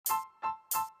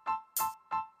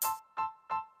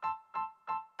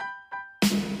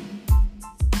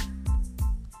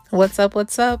What's up?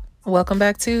 What's up? Welcome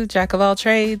back to Jack of All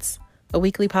Trades, a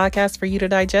weekly podcast for you to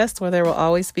digest where there will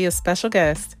always be a special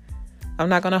guest. I'm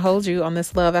not going to hold you on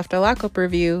this Love After Lockup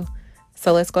review,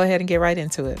 so let's go ahead and get right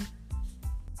into it.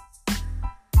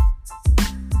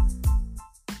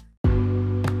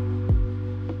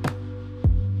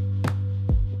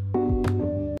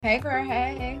 Hey girl,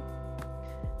 hey.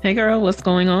 Hey girl, what's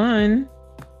going on?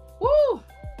 Woo!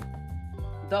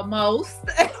 The most.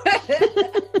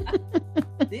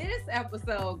 This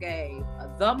episode gave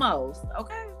the most,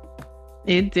 okay?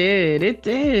 It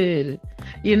did.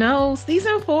 You know,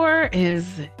 season 4 is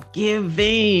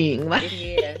giving. It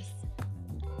is.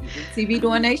 TV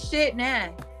doing their shit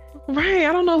now. Right.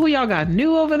 I don't know who y'all got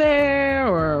new over there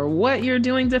or what you're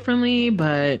doing differently,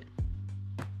 but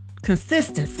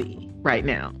consistency right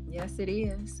now. Yes, it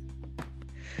is.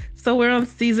 So we're on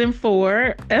season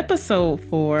 4, episode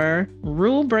 4,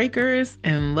 Rule Breakers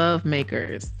and Love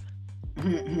Makers.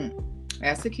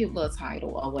 That's a cute little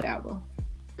title or whatever.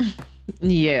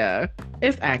 Yeah,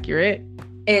 it's accurate.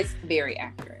 It's very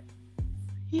accurate.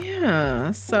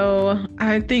 Yeah, so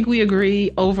I think we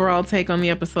agree overall take on the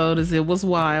episode is it was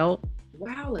wild.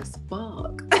 Wild as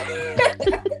fuck.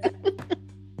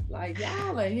 Like,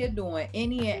 y'all are here doing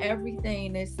any and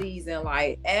everything this season.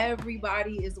 Like,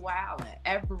 everybody is wilding.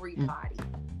 Everybody.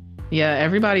 Yeah,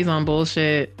 everybody's on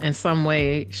bullshit in some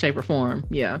way, shape, or form.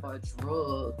 Yeah. Or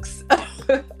drugs.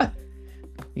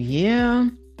 Yeah.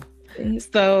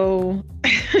 So,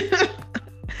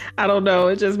 I don't know.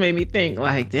 It just made me think,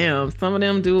 like, damn, some of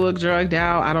them do look drugged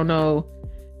out. I don't know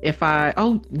if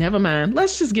oh, never mind.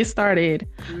 Let's just get started.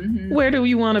 Mm-hmm. Where do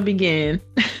you want to begin?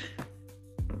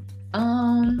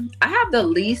 I have the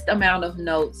least amount of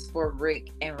notes for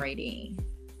Rick and Radine.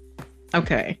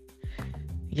 Okay.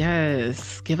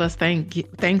 Yes. Give us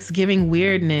Thanksgiving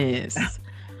weirdness.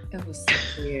 It was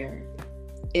so weird.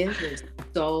 It was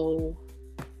so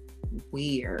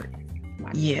weird.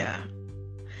 Yeah.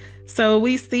 So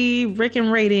we see Rick and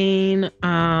Radine.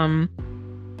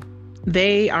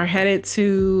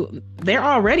 They're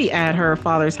already at her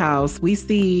father's house. We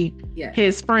see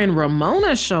his friend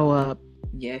Ramona show up.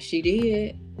 Yes, she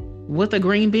did. With a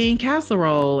green bean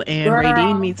casserole, and Girl.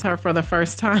 Radine meets her for the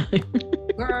first time.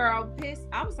 Girl, pissed.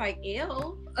 I was like,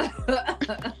 ew.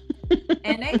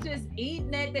 And they just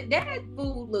eating it. That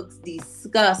food looks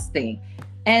disgusting.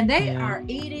 And they are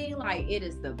eating like it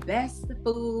is the best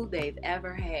food they've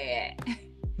ever had.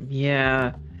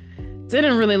 Yeah.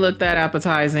 Didn't really look that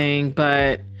appetizing,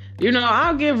 but you know,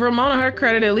 I'll give Ramona her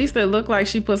credit. At least it looked like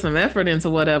she put some effort into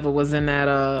whatever was in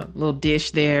that little dish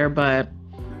there. But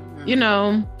you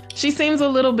know, she seems a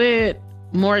little bit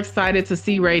more excited to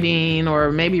see Radine,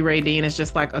 or maybe Radine is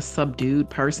just like a subdued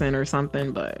person or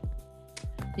something. But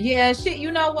yeah,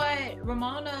 you know what?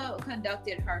 Ramona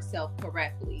conducted herself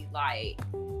correctly. Like,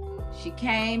 she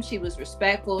came, she was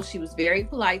respectful, she was very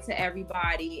polite to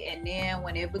everybody. And then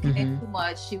when it became too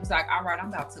much, she was like, all right, I'm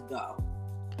about to go.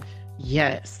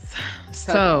 Yes.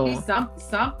 So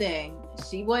something,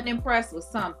 she wasn't impressed with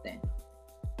something.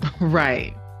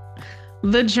 Right.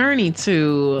 The journey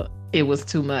to it was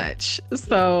too much.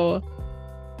 So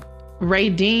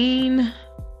Radine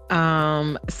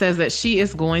says that she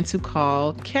is going to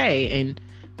call Kay and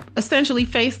essentially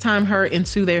FaceTime her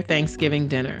into their Thanksgiving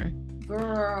dinner.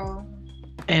 Girl.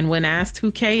 And when asked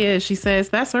who Kay is, she says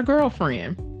that's her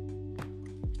girlfriend.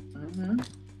 Mm-hmm.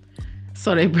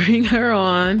 So they bring her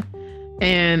on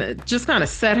and just kind of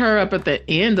set her up at the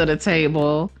end of the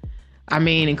table. I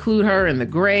mean, include her in the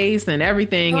grace and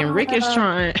everything. And Rick is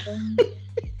trying.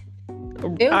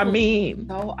 I mean,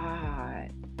 so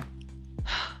odd.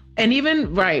 And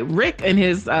even Rick in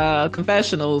his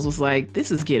confessionals was like, "This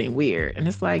is getting weird," and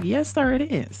it's like, "Yes, sir,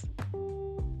 it is."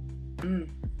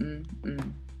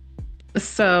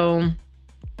 So,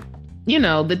 you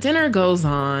know, the dinner goes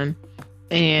on,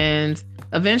 and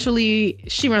eventually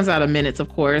she runs out of minutes, of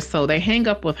course. So they hang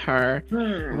up with her.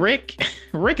 Rick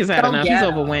is had enough. He's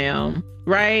overwhelmed,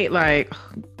 right? Like,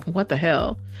 what the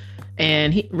hell?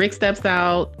 And Rick steps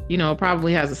out, you know,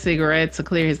 probably has a cigarette to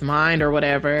clear his mind or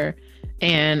whatever.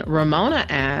 And Ramona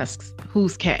asks,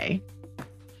 who's Kay?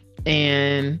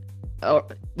 And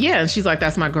and she's like,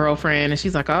 that's my girlfriend. And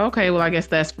she's like, oh, okay, well, I guess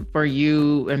that's for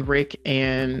you and Rick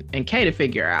and Kay to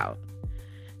figure out.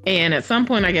 And at some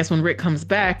point, I guess when Rick comes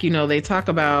back, you know, they talk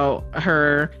about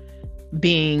her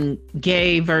being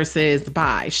gay versus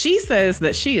bi. She says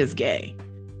that she is gay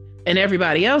and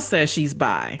everybody else says she's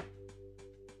bi.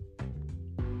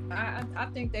 I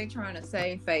think they're trying to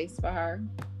save face for her.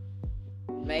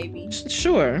 Maybe.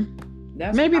 Sure.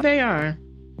 Maybe they are.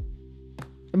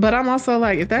 But I'm also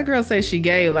like, if that girl says she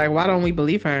gay, like, why don't we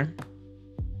believe her?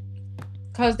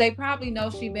 Cause they probably know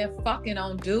she been fucking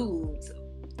on dudes.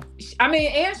 I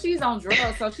mean, and she's on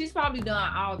drugs, so she's probably doing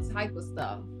all type of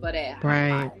stuff for that.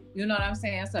 Right. You know what I'm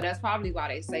saying? So that's probably why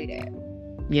they say that.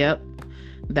 Yep.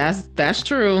 That's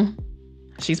true.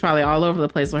 She's probably all over the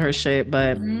place with her shit,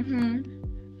 but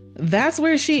that's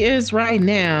where she is right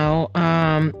now.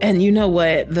 And you know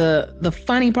what? The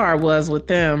funny part was with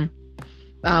them,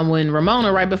 when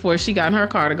Ramona, right before she got in her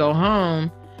car to go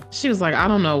home, she was like, I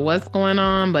don't know what's going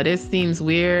on, but it seems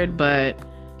weird. But,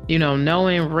 you know,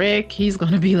 knowing Rick, he's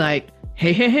going to be like,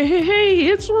 hey,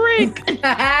 it's Rick.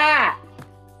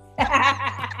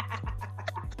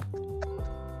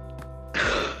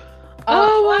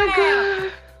 Oh my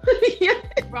God.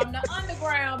 From the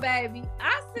underground, baby.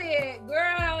 I said,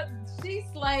 girl, she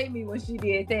slayed me when she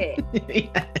did that.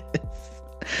 Yes.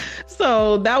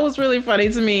 So that was really funny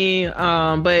to me.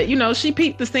 But you know, she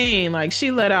peeped the scene. Like,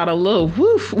 she let out a little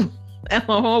woof the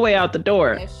whole way out the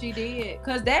door. Yes, she did.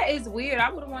 Cause that is weird.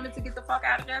 I would have wanted to get the fuck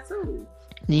out of there too.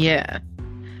 Yeah.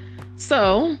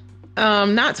 So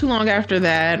not too long after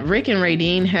that, Rick and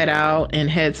Radine head out and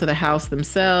head to the house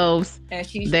themselves. And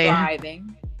she's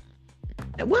driving.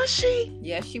 Was she?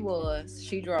 Yes, she was.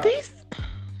 She drove. Oh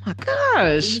my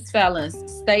gosh. These fellas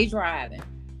stay driving.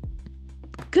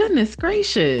 Goodness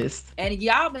gracious. And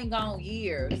y'all been gone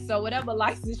years. So whatever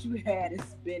license you had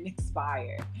has been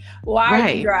expired. Why are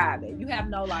you driving? You have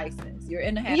no license. You're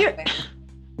in the hatchback.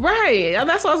 Right.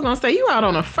 That's what I was going to say. You out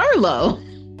on a furlough.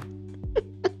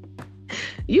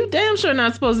 You damn sure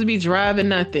not supposed to be driving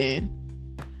nothing.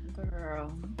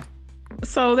 Girl.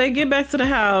 So they get back to the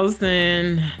house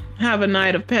and have a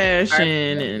night of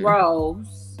passion. And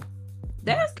gross.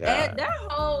 That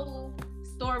whole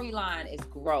storyline is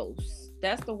gross.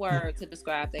 That's the word to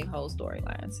describe their whole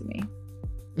storyline to me.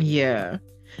 Yeah.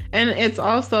 And it's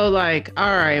also like,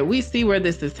 all right, we see where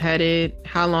this is headed.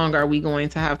 How long are we going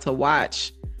to have to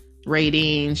watch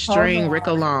Radine string Rick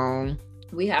along?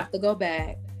 We have to go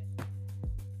back.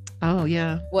 Oh,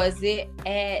 yeah. Was it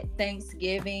at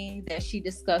Thanksgiving that she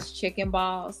discussed chicken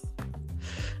balls?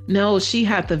 No, she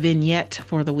had the vignette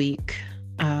for the week.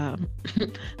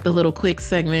 The little quick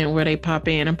segment where they pop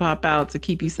in and pop out to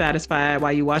keep you satisfied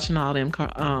while you're watching all them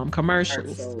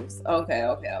commercials.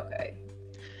 Okay.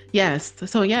 Yes.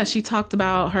 So, yeah, she talked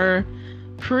about her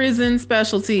prison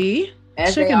specialty,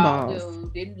 as chicken balls.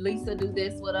 Do. Didn't Lisa do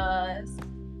this with us?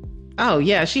 Oh,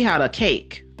 yeah. She had a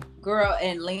cake. Girl,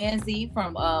 and Lindsay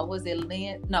from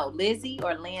Lizzie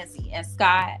or Lindsay and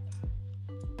Scott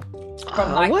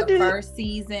from first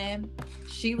season.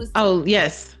 She was. Oh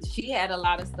yes. She had a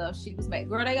lot of stuff she was making.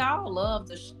 Girl, they all love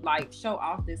to show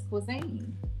off this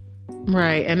cuisine.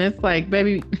 Right, and it's like,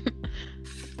 baby,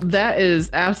 that is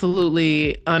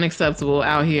absolutely unacceptable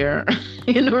out here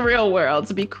in the real world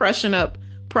to be crushing up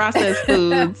processed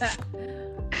foods.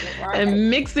 Right. And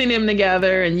mixing them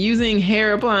together and using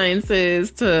hair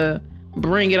appliances to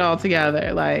bring it all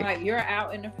together. Like, you're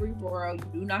out in the free world.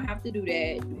 You do not have to do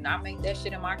that. Do not make that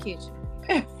shit in my kitchen.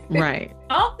 Right.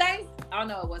 Oh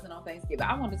no, it wasn't on Thanksgiving.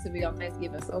 I wanted to be on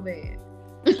Thanksgiving so bad.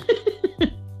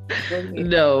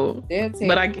 No.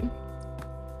 But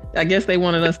I guess they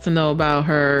wanted us to know about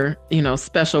her,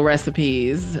 special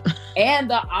recipes. And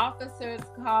the officers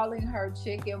calling her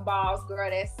chicken balls, girl,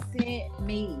 that sent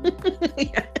me.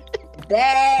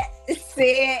 That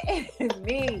sent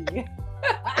me.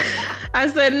 I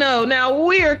said, no, now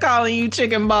we're calling you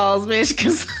chicken balls,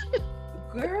 bitch.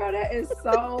 Girl, that is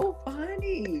so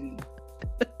funny.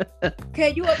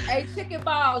 Can you hey, chicken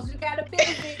balls? You got a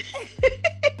visit?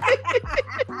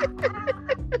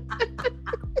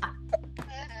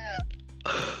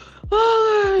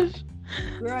 Oh gosh.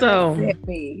 Girl, so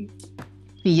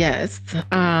yes.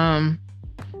 One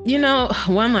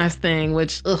last thing,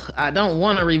 which I don't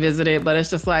want to revisit it, but it's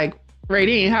just like,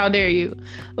 Radine, how dare you?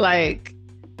 Like,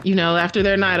 after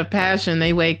their night of passion,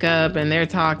 they wake up and they're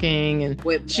talking, and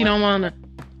she don't want to,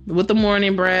 with the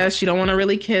morning breath, she don't want to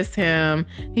really kiss him.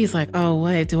 He's like, oh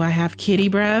wait, do I have kitty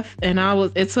breath? And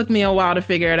it took me a while to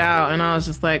figure it out, and I was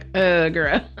just like,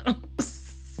 girl.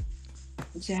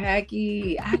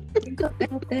 Jackie, I think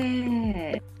about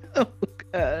that. Oh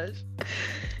gosh.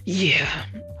 Yeah.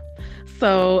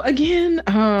 So again,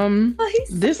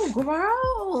 this is so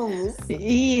gross.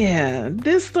 Yeah,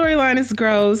 this storyline is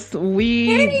gross.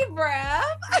 Kitty breath.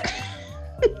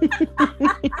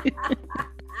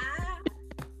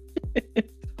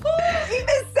 Who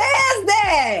even says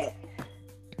that?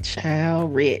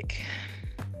 Child Rick.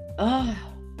 Oh.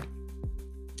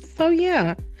 So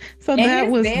yeah. So and that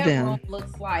was them.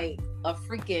 Looks like a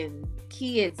freaking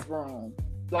kid's room.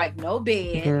 Like no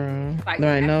bed. Girl. Like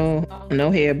right,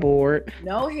 no headboard.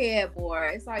 No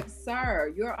headboard. It's like,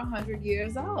 sir, you're 100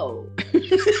 years old.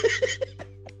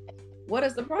 What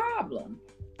is the problem?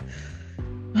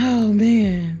 Oh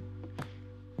man.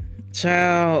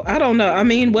 Child, I don't know. I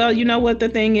mean, well, you know what the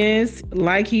thing is?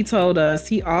 Like he told us,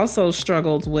 he also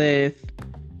struggled with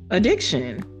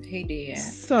addiction. He did.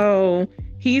 So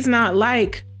he's not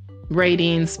like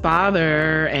Radine's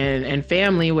father and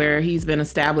family where he's been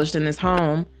established in this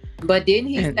home. But didn't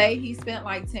he say he spent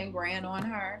like 10 grand on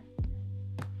her?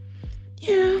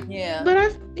 Yeah. Yeah. But I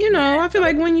feel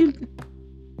like when you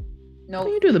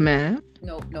do the math.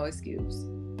 No excuse.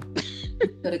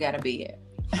 Could have got a bed.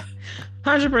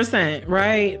 100%,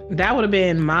 right? That would have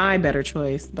been my better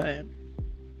choice, but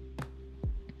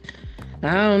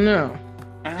I don't know.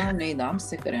 I don't either. I'm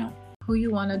sick of them. Who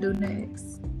you want to do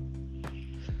next?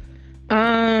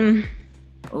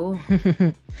 Oh,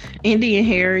 Indy and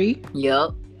Harry.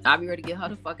 Yep. I'll be ready to get her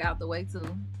the fuck out the way too.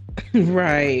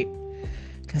 Right.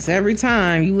 Because every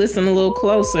time you listen a little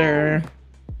closer,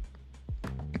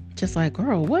 just like,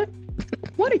 girl, what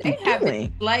are you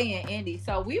doing? Playing Indy.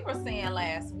 So we were saying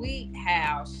last week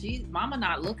how mama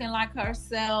not looking like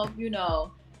herself, you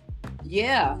know.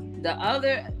 Yeah.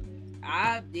 The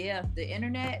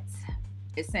internet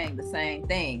is saying the same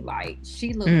thing. Like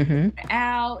she looks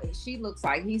out. She looks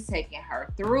like he's taking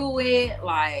her through it.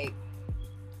 Like,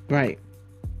 right.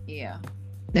 Yeah.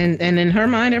 And in her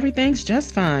mind, everything's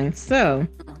just fine. So,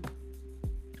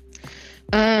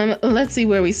 let's see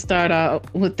where we start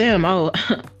out with them. Oh,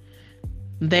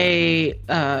 they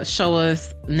show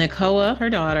us Nakoa, her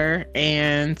daughter,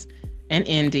 and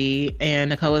Indy.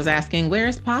 And Nakoa's asking,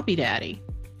 "Where's Poppy Daddy?"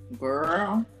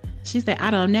 Girl. She said,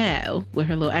 "I don't know," with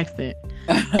her little accent.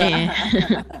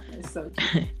 And so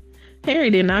cute.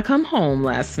 Harry did not come home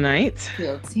last night.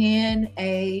 Till 10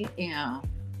 a.m.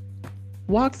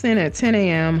 Walks in at 10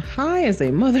 a.m. high as a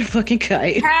motherfucking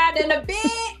kite. Hiding a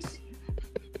bitch.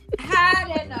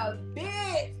 Hiding a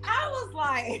bitch. I was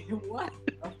like, what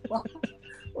the fuck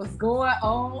was going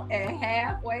on at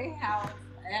halfway house,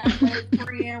 halfway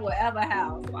friend, whatever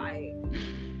house? Like,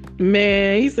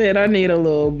 man, he said, I need a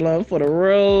little blunt for the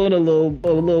road, a little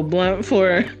blunt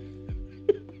for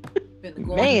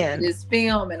man. This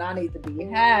film, and I need to be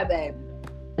high, baby.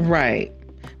 Right,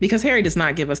 because Harry does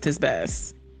not give us his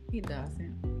best. He doesn't.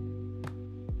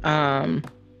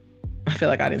 I feel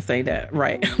like I didn't say that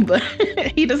right, but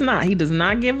he does not. He does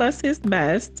not give us his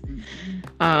best.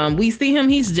 We see him.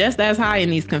 He's just as high in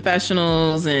these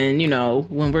confessionals, and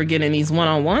when we're getting these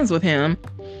one-on-ones with him.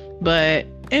 But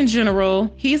in general,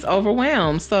 he's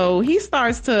overwhelmed. So he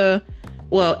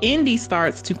Indy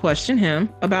starts to question him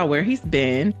about where he's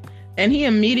been, and he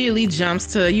immediately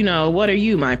jumps to, what are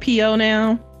you, my PO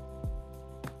now?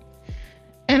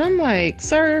 And I'm like,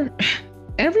 sir,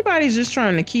 everybody's just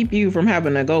trying to keep you from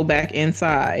having to go back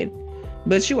inside,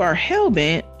 but you are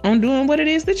hell-bent on doing what it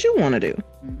is that you want to do.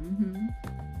 Mm-hmm.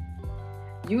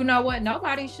 You know what?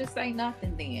 Nobody should say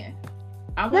nothing then.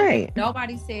 Right.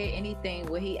 Nobody said anything.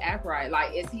 Will he act right?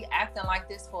 Like, is he acting like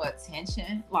this for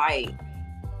attention? Like,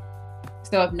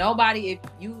 so if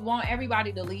you want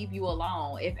everybody to leave you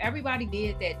alone, if everybody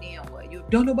did that, then what?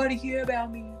 Don't nobody care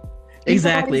about me.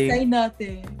 Exactly. Nobody say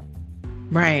nothing.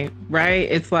 Right.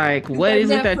 It's like, what is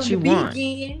it that you want?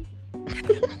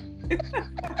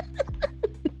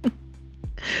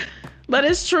 But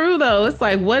it's true though. It's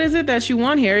like, what is it that you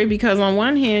want, Harry? Because on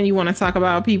one hand, you want to talk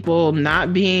about people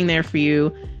not being there for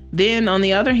you. Then on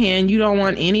the other hand, you don't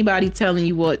want anybody telling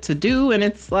you what to do. And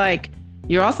it's like,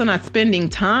 you're also not spending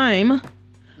time.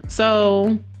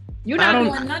 So you're not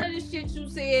doing none of the shit you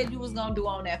said you was going to do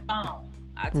on that phone.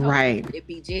 I told you it'd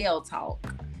be jail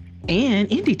talk.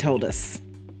 And Indy told us.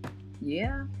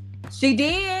 Yeah, she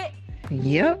did.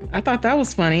 Yep. I thought that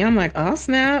was funny. I'm like, oh,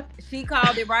 snap. She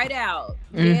called it right out.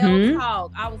 Jail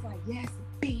talk. I was like, yes,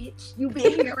 bitch. You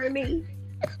been hearing me.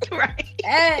 Right.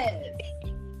 Yes.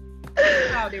 She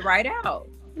called it right out.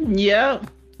 Yep.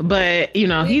 But,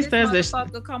 he says this.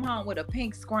 Motherfucker come home with a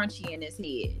pink scrunchie in his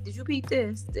head. Did you peep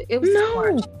this? It was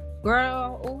scrunchy.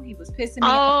 Girl, oh, he was pissing me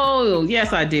off. Oh,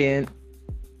 yes, I did.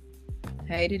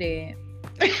 Hated it.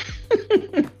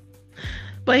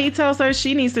 But he tells her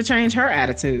she needs to change her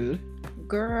attitude.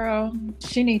 Girl,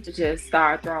 she needs to just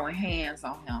start throwing hands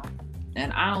on him.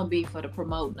 And I don't be for the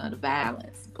promoting of the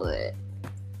violence, but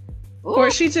or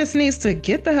she just needs to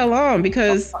get the hell on,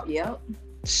 because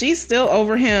she's still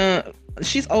over him.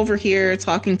 She's over here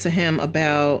talking to him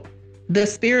about the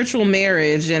spiritual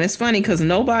marriage, and it's funny because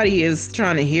nobody is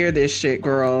trying to hear this shit,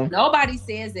 girl. Nobody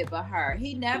says it but her.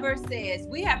 He never says.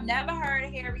 We have never heard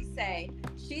Harry say,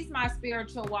 she's my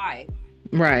spiritual wife.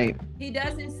 Right. He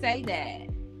doesn't say that.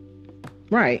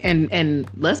 Right. And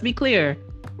let's be clear,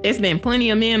 it's been plenty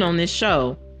of men on this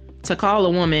show to call a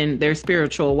woman their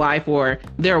spiritual wife or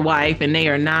their wife, and they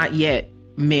are not yet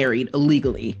married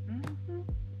legally.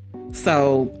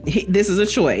 So this is a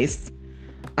choice.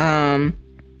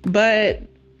 But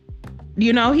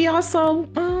you know, he also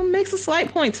makes a slight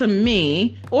point to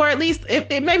me, or at least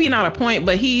it maybe not a point,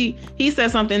 but he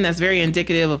says something that's very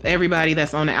indicative of everybody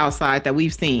that's on the outside that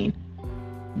we've seen.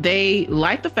 They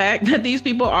like the fact that these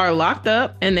people are locked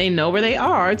up and they know where they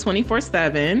are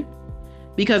 24/7,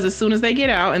 because as soon as they get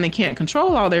out and they can't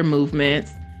control all their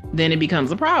movements, then it becomes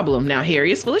a problem. Now,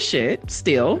 Harry is full of shit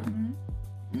still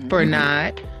for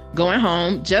not going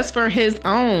home just for his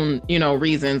own, you know,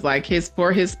 reasons, like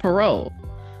for his parole.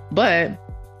 But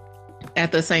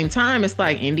at the same time, it's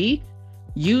like, Indy,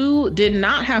 you did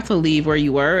not have to leave where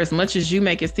you were. As much as you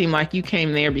make it seem like you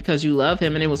came there because you love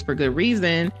him and it was for good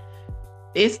reason,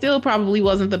 it still probably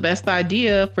wasn't the best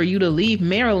idea for you to leave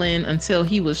Maryland until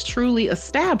he was truly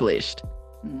established.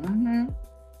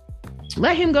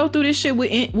 Let him go through this shit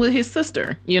with his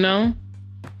sister, you know?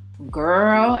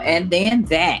 Girl, and then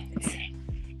that.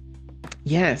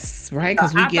 Yes, right?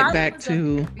 Because we get back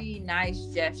to be nice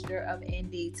gesture of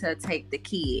Indy to take the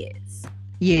kids.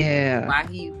 Yeah. While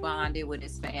he bonded with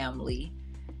his family.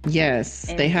 Yes,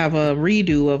 and they have a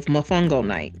redo of Mofongo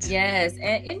Night. Yes,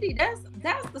 and Indy,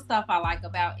 that's the stuff I like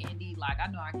about Indy. Like, I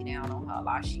know I get down on her a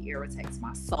lot. She irritates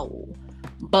my soul,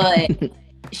 but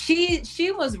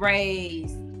she was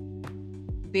raised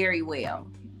very well.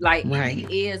 Like, right.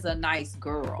 Indy is a nice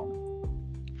girl.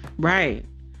 Right.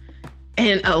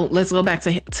 And let's go back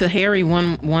to Harry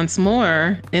once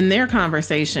more. In their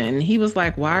conversation, he was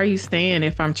like, why are you staying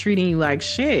if I'm treating you like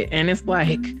shit? And it's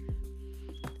like,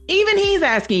 even he's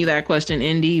asking you that question,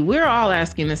 Indy. We're all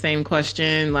asking the same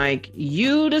question. Like,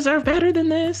 you deserve better than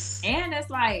this. And it's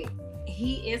like,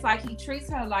 he treats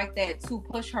her like that to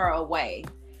push her away.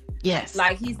 Yes.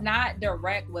 Like, he's not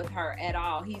direct with her at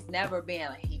all. He never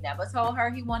told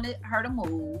her he wanted her to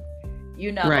move,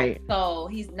 you know? Right. So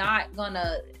he's not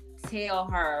gonna tell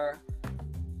her,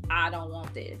 I don't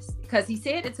want this, because he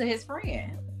said it to his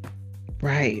friend.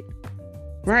 Right.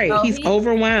 So he's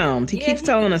overwhelmed. He keeps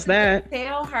telling us that.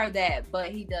 Tell her that, but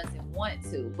he doesn't want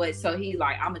to. But so he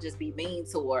like, I'm gonna just be mean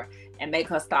to her and make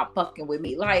her stop fucking with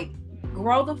me. Like,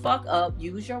 grow the fuck up,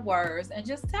 use your words, and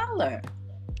just tell her.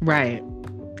 Right.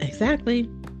 Exactly.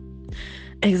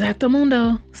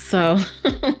 Exactamundo. So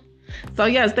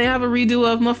yes, they have a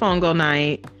redo of Mofongo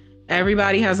Night.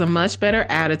 Everybody has a much better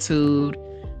attitude.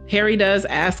 Harry does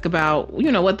ask about,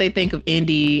 you know, what they think of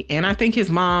Indy. And I think his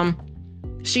mom,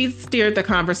 she steered the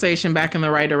conversation back in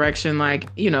the right direction. Like,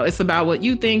 you know, it's about what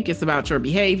you think. It's about your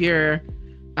behavior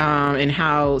and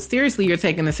how seriously you're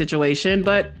taking the situation.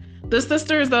 But the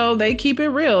sisters, though, they keep it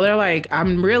real. They're like,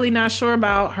 I'm really not sure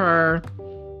about her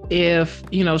if,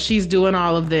 you know, she's doing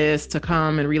all of this to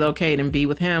come and relocate and be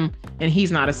with him and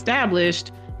he's not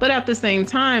established. But at the same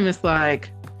time, it's like,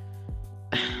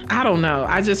 I don't know.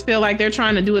 I just feel like they're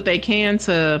trying to do what they can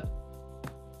to,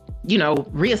 you know,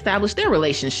 reestablish their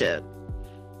relationship.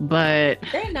 But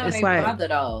they know it's like, brother,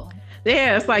 though.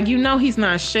 Yeah, it's like, you know, he's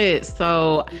not shit.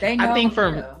 So I think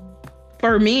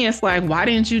for me, it's like, why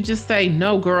didn't you just say,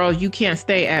 no, girl, you can't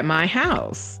stay at my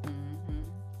house?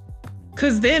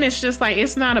 Because then it's just like,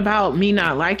 it's not about me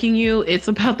not liking you. It's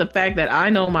about the fact that I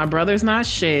know my brother's not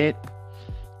shit.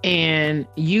 And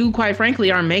you, quite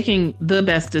frankly, are making the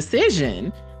best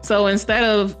decision. So instead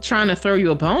of trying to throw you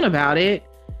a bone about it,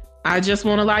 I just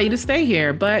won't allow you to stay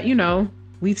here. But, you know,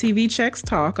 we TV checks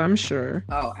talk, I'm sure.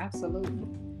 Oh, absolutely.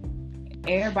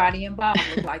 Everybody involved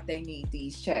looks like they need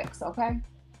these checks, okay?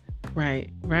 Right.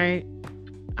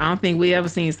 I don't think we ever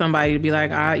seen somebody to be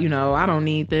like, I don't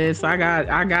need this. I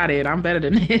got it. I'm better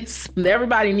than this.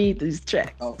 Everybody needs these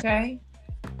checks. Okay.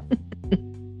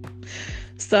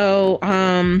 So,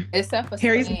 except for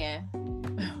Stan.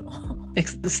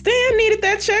 Stan needed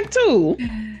that check too.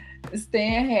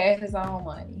 Stan had his own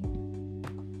money.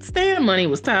 Stan money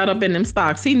was tied up in them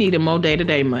stocks. He needed more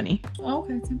day-to-day money.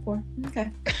 Okay, 10-4.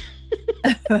 Okay.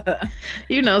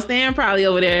 You know, Stan probably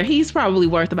over there, he's probably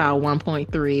worth about 1.3,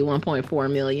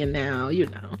 1.4 million now, you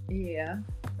know. Yeah.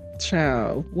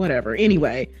 Child, whatever.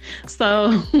 Anyway,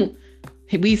 so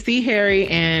we see Harry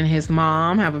and his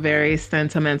mom have a very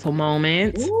sentimental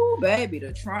moment. Ooh, baby,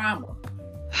 the trauma.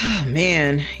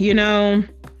 Man, you know,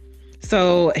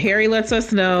 so Harry lets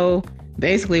us know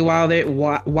basically why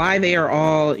they are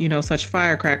all, you know, such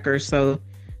firecrackers. So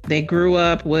they grew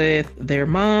up with their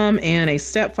mom and a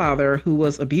stepfather who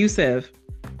was abusive,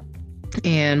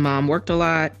 and mom worked a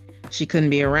lot. She couldn't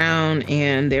be around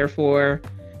and therefore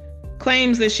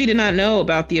claims that she did not know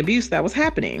about the abuse that was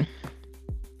happening.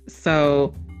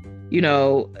 So,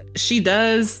 she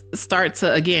does start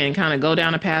to again kind of go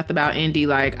down a path about Indy.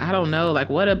 Like, I don't know, like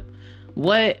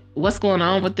what's going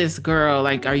on with this girl?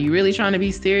 Like, are you really trying to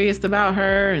be serious about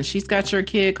her? And she's got your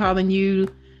kid calling you,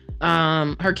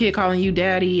 her kid calling you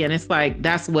daddy. And it's like,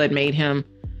 that's what made him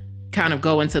kind of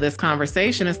go into this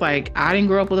conversation. It's like, I didn't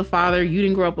grow up with a father. You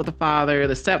didn't grow up with a father.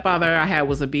 The stepfather I had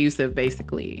was abusive,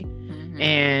 basically. Mm-hmm.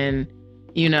 And,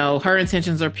 her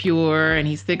intentions are pure, and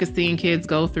he's sick of seeing kids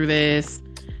go through this.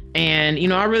 And,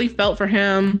 I really felt for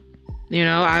him.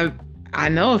 I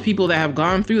know of people that have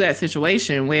gone through that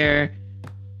situation where,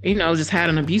 just had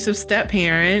an abusive step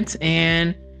parent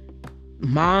and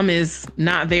mom is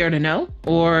not there to know,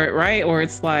 or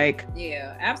it's like,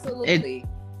 yeah, absolutely.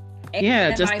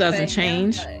 It just doesn't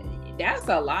change. That's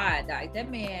a lot. Like,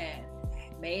 that man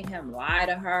made him lie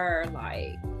to her.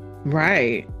 Like,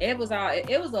 right. It was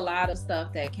a lot of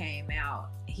stuff that came out.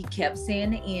 He kept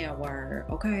saying the N-word.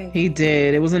 Okay. He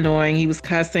did. It was annoying. He was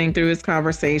cussing through his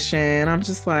conversation. I'm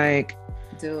just like,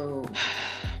 dude.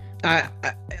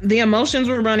 The emotions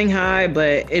were running high,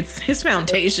 but it's his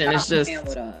foundation is just,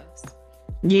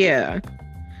 yeah.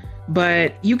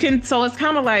 But so it's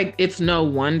kind of like, it's no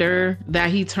wonder that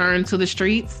he turned to the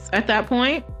streets at that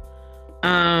point.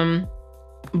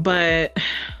 But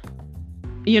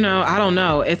I don't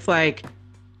know. It's like,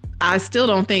 I still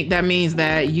don't think that means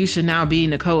that you should now be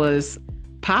Nakoa's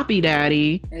poppy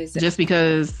daddy, just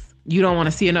because you don't want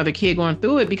to see another kid going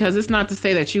through it, because it's not to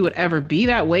say that you would ever be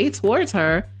that way towards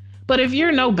her. But if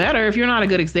you're no better, if you're not a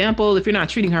good example, if you're not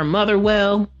treating her mother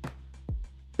well,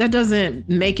 that doesn't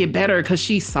make it better because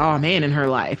she saw a man in her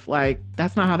life. Like,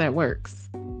 that's not how that works.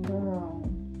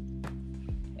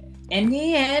 And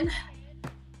then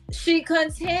she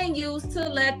continues to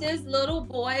let this little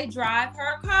boy drive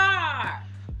her car.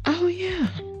 Oh, yeah.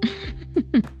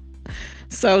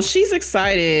 So she's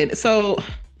excited. So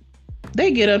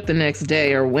they get up the next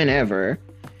day or whenever,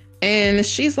 and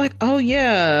she's like, oh,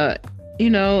 yeah,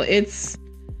 it's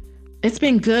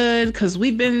been good because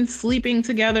we've been sleeping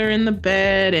together in the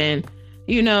bed, and,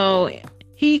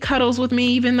 he cuddles with me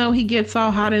even though he gets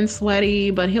all hot and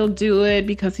sweaty, but he'll do it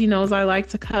because he knows I like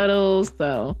to cuddle.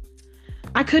 So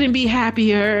I couldn't be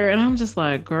happier. And I'm just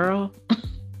like, girl.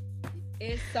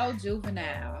 It's so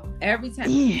juvenile. Every time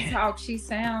she talks, she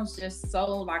sounds just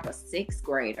so like a sixth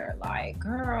grader. Like,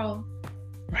 girl.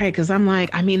 Right, because I'm like,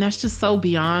 that's just so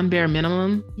beyond bare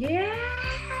minimum. Yes.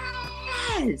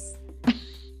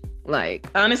 Like,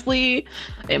 honestly,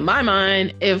 in my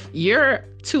mind, if you're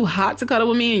too hot to cuddle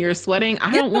with me and you're sweating,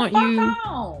 I don't want you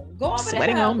go over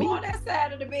sweating on me. Go on that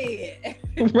side of the bed.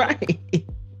 Right.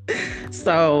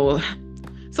 So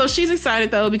she's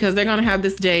excited though, because they're gonna have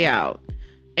this day out.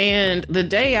 And the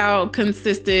day out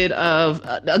consisted of,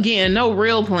 again, no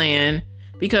real plan,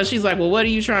 because she's like, well, what are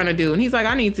you trying to do? And he's like,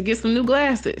 I need to get some new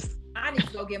glasses. I need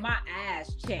to go get my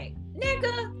ass checked,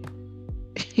 nigga.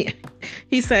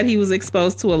 He said he was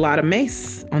exposed to a lot of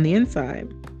mace on the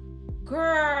inside.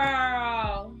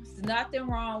 Girl, there's nothing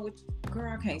wrong with you.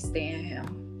 Girl, I can't stand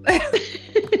him.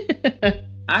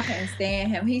 I can't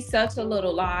stand him. He's such a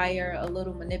little liar, a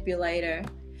little manipulator.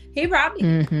 He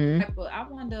probably, I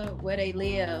wonder where they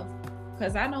live.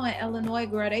 Because I know in Illinois,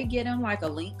 girl, they get them like a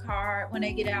link card when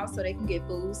they get out so they can get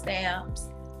food stamps.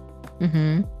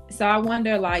 Mm-hmm. So I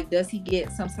wonder, like, does he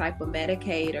get some type of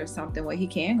Medicaid or something where he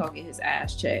can go get his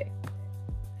ass checked?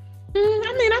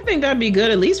 I think that'd be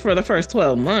good, at least for the first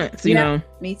 12 months, you know?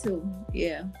 Me too,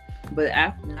 yeah. But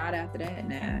not after that,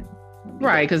 nah.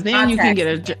 Right, because then you can get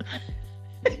a job.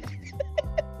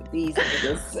 These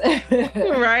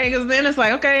right, because then it's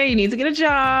like, okay, you need to get a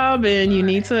job and you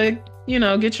need to,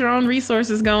 get your own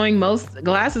resources going. Most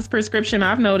glasses prescription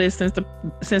I've noticed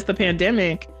since the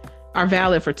pandemic are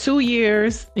valid for 2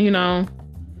 years,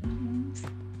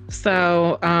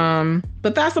 So,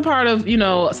 but that's a part of,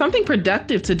 something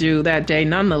productive to do that day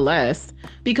nonetheless,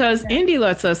 because Indy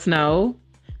lets us know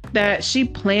that she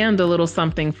planned a little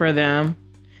something for them.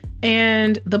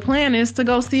 And the plan is to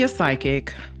go see a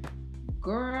psychic.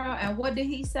 Girl, and what did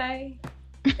he say?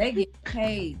 They get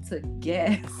paid to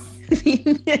guess.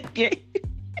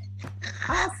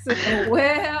 I said,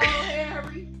 well,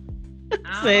 Harry,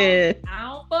 I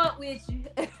don't fuck with you.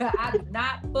 I do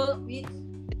not fuck with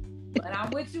you. But I'm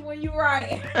with you when you're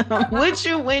right. I'm with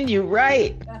you when you're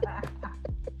right.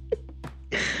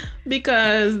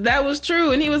 Because that was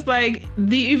true. And he was like,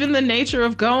 even the nature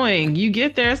of going, you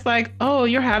get there, it's like, oh,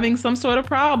 you're having some sort of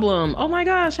problem. Oh my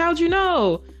gosh, how'd you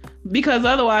know? Because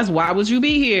otherwise, why would you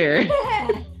be here?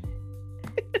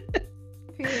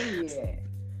 Period.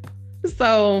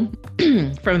 So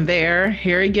from there,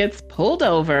 Harry gets pulled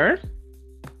over.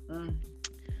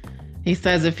 He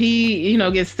says if he,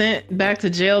 gets sent back to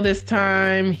jail this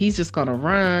time, he's just gonna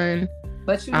run.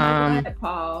 But you know what?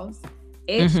 Pause.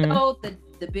 It showed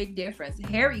the big difference.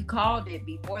 Harry called it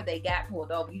before they got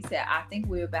pulled over. He said, "I think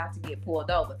we're about to get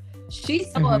pulled over." She's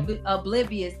so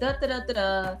oblivious. Da, da, da, da,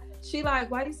 da. She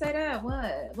like, "Why do you say that?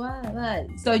 What?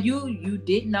 So you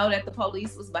didn't know that the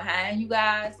police was behind you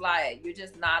guys? Like, you're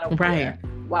just not aware. Right.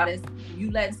 Why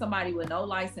you letting somebody with no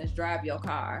license drive your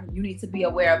car? You need to be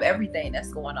aware of everything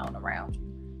that's going on around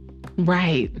you.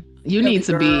 Right. You need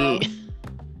to be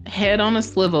head on a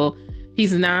swivel.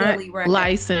 He's not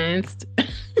licensed.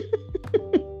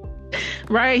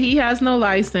 Right. He has no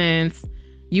license.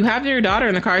 You have your daughter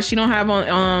in the car. She don't have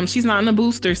on. She's not in the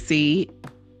booster seat.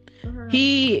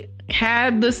 He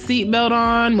had the seatbelt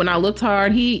on. When I looked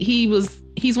hard,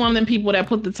 he's one of them people that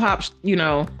put the top,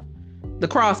 the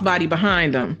crossbody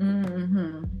behind him.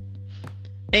 Mm-hmm.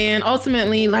 And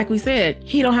ultimately, like we said,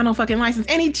 he don't have no fucking license,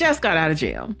 and he just got out of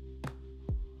jail.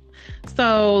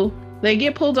 So they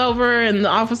get pulled over, and the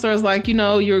officer is like,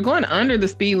 you're going under the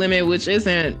speed limit, which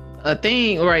isn't a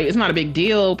thing, right? It's not a big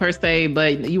deal per se,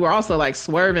 but you were also like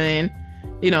swerving,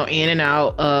 in and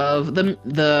out of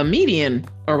the median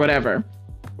or whatever.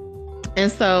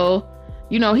 And so,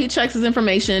 he checks his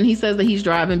information. He says that he's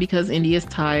driving because India's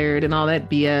tired and all that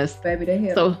BS. Baby, they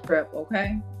hit a script,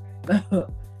 okay?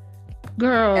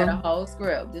 Girl. And a whole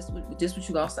script. This what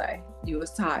you gonna say. You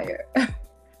was tired.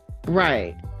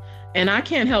 Right. And I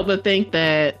can't help but think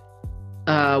that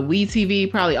WeTV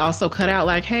probably also cut out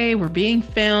like, hey, we're being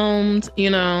filmed,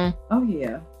 Oh,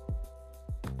 yeah.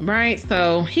 Right.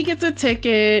 So he gets a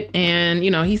ticket and,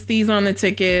 he sees on the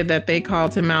ticket that they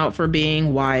called him out for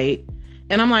being white.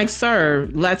 And I'm like, sir,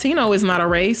 Latino is not a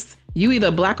race. You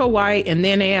either black or white. And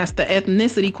then they ask the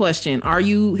ethnicity question. Are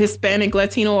you Hispanic,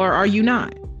 Latino, or are you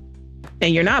not?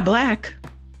 And you're not black.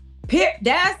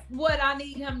 That's what I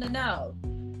need him to know.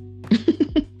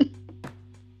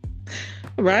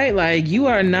 Right? Like, you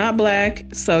are not black.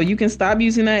 So you can stop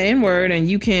using that N-word and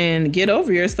you can get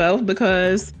over yourself,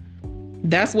 because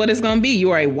that's what it's going to be.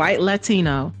 You are a white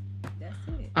Latino. That's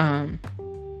it.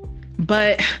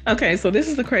 But okay, so this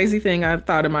is the crazy thing I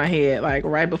thought in my head, like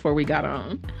right before we got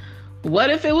on. What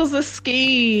if it was a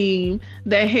scheme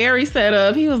that Harry set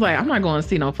up? He was like, I'm not going to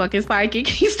see no fucking psychic.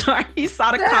 He saw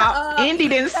the cop. Indy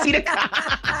didn't see the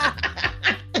cop.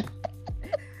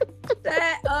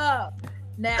 Shut up.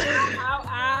 Now,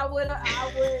 I would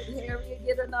Harry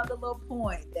get another little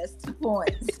point. That's 2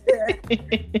 points.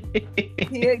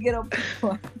 He'll get a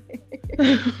point.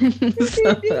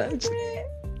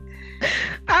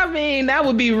 I mean, that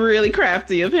would be really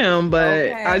crafty of him, but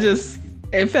okay.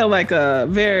 It felt like a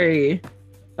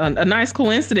nice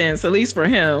coincidence, at least for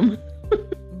him.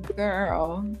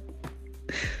 Girl.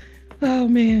 Oh,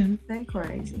 man. That's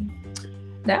crazy.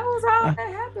 That was all that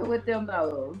happened with them,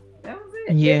 though. That was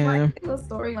it. Yeah. The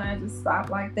storyline just stopped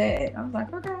like that. I was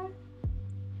like, okay.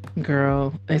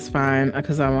 Girl, it's fine,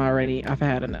 because I've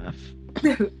had enough.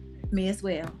 Me as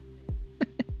well.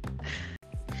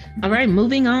 All right,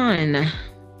 moving on.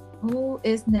 Who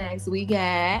is next? We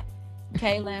got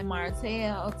Kayla and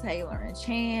Martell, Taylor and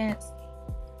Chance.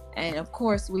 And of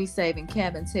course, we saving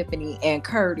Kevin, Tiffany, and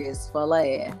Curtis for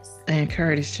last. And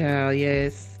Curtis, child,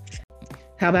 yes.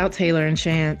 How about Taylor and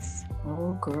Chance?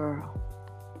 Oh, girl.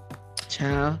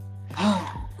 Child.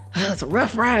 Oh, it's a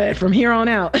rough ride from here on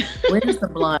out. Where's the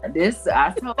blunt?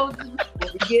 I told you, when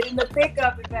we get in the thick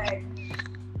of it, baby.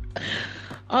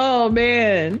 Oh,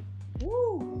 man.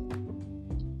 Woo.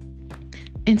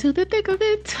 Into the thick of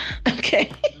it.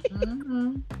 Okay.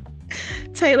 Mm-hmm.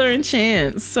 Taylor and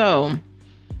Chance. So,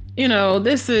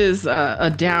 this is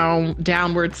a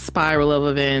downward spiral of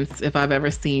events, if I've ever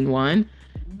seen one.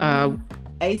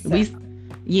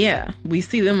 We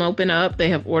see them open up. They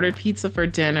have ordered pizza for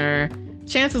dinner.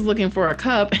 Chance is looking for a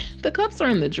cup. The cups are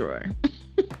in the drawer.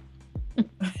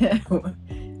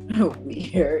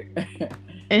 Weird.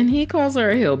 And he calls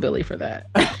her a hillbilly for that.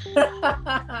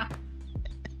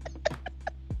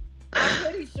 I'm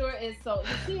pretty sure it's so.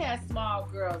 She has small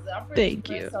girls. I'm pretty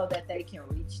sure so that they can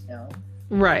reach them.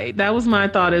 Right. That was my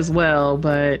thought as well.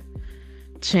 But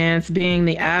Chance, being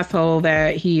the asshole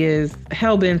that he is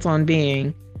hell-bent on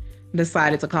being,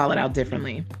 decided to call it out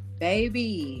differently.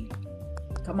 Baby,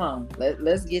 come on.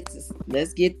 Let's get,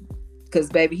 because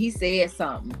baby, he said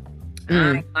something.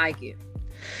 I ain't like it.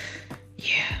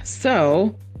 Yeah.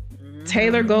 So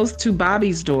Taylor goes to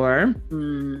Bobby's door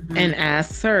and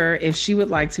asks her if she would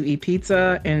like to eat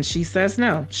pizza, and she says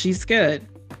no, she's good.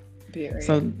 Period.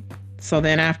 So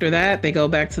then after that, they go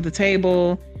back to the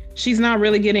table. She's not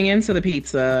really getting into the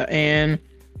pizza, and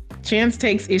Chance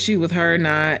takes issue with her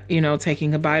not,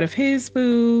 taking a bite of his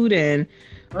food, and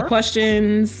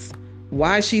questions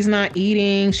why she's not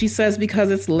eating. She says because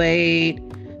it's late.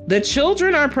 The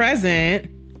children are present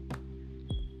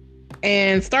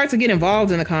and start to get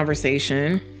involved in the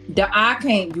conversation. I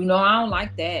don't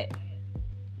like that.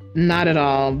 Not at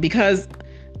all, because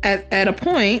at a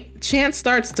point, Chance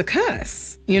starts to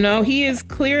cuss. He is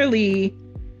clearly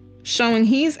showing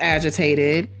he's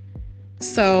agitated.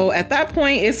 So at that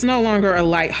point, it's no longer a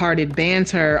lighthearted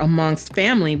banter amongst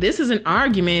family. This is an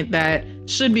argument that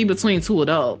should be between two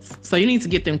adults. So you need to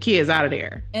get them kids out of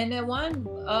there. And then one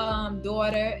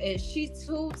daughter, she's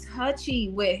too touchy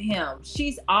with him.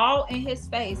 She's all in his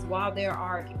face while they're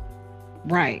arguing.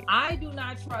 Right. I do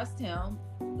not trust him.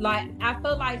 Like, I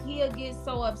feel like he'll get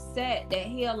so upset that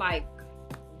he'll like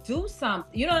do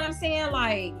something. You know what I'm saying?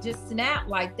 Like, just snap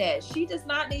like that. She does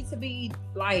not need to be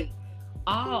like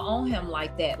all on him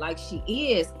like that, like she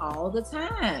is all the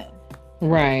time.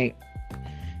 Right.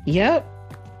 Yep.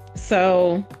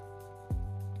 So,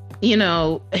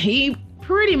 he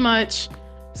pretty much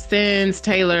sends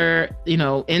Taylor,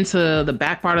 into the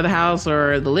back part of the house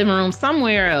or the living room,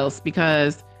 somewhere else,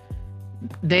 because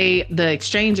the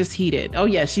exchange is heated. Oh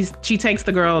yeah, she takes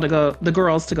the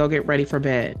girls to go get ready for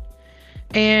bed.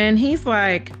 And he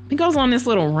goes on this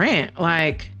little rant,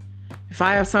 like, if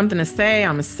I have something to say,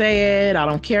 I'm gonna say it. I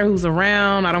don't care who's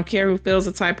around. I don't care who feels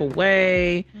the type of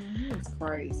way. It's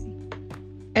crazy.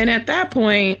 And at that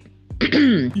point,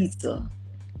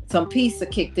 some pizza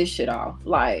kicked this shit off.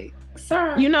 Like,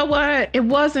 sir. You know what? It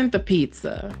wasn't the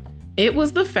pizza. It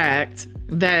was the fact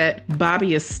that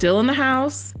Bobby is still in the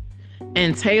house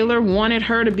and Taylor wanted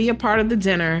her to be a part of the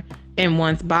dinner. And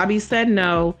once Bobby said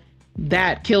no,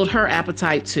 that killed her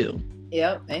appetite too.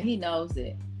 Yep, and he knows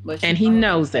it. And he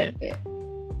knows it.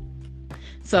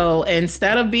 So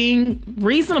instead of being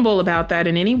reasonable about that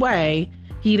in any way,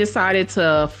 he decided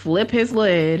to flip his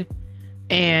lid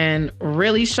and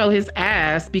really show his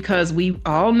ass, because we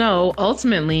all know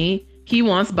ultimately he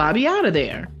wants Bobby out of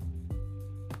there.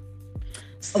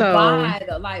 So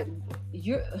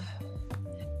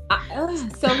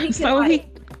he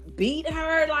beat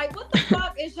her. Like, what the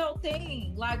fuck is your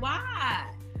thing? Like, why?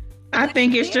 I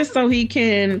think it's just so he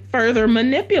can further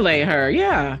manipulate her.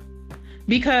 Yeah.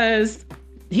 Because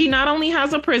he not only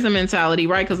has a prison mentality,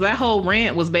 right? Because that whole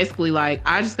rant was basically like,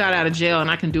 I just got out of jail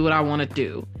and I can do what I want to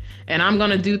do. And I'm going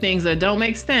to do things that don't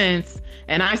make sense.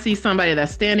 And I see somebody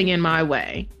that's standing in my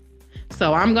way.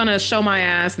 So I'm going to show my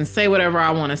ass and say whatever I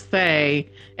want to say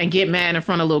and get mad in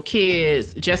front of little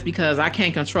kids just because I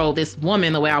can't control this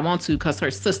woman the way I want to because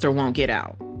her sister won't get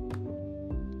out.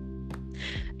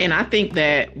 And I think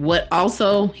that what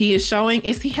also he is showing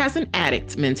is he has an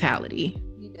addict mentality.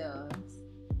 He does.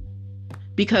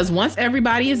 Because once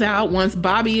everybody is out, once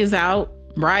Bobby is out,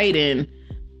 right, and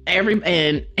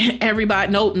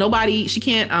everybody, nobody, she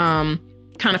can't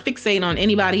kind of fixate on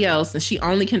anybody else, and she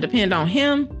only can depend on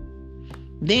him.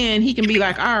 Then he can be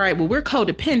like, all right, well, we're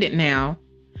codependent now,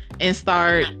 and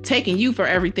start taking you for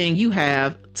everything you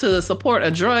have to support a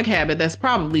drug habit that's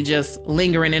probably just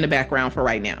lingering in the background for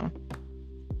right now.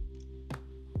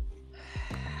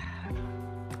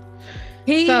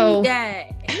 He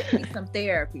needs some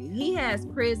therapy. He has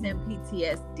prison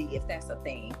PTSD, if that's a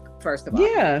thing. First of all,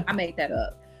 yeah, I made that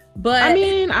up. But I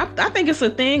mean, I think it's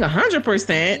a thing 100%,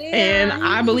 and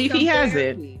I believe he has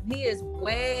therapy. He is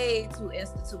way too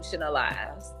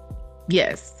institutionalized.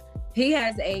 Yes, he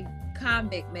has a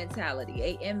convict mentality,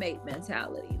 a inmate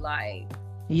mentality. Like,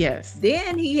 yes.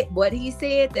 Then what he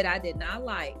said that I did not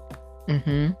like.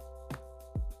 Mm-hmm.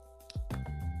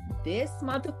 This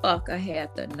motherfucker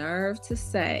had the nerve to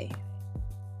say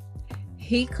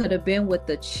he could have been with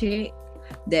the chick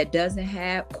that doesn't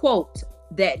have, quote,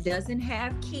 that doesn't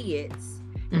have kids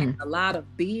and a lot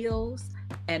of bills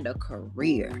and a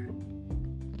career.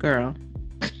 Girl.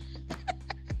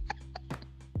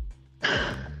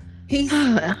 He's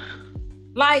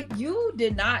like, you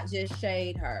did not just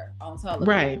shade her on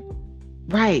television.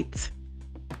 Right.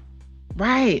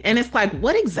 And it's like,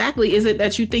 what exactly is it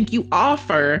that you think you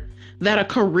offer that a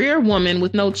career woman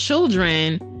with no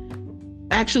children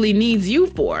actually needs you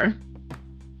for?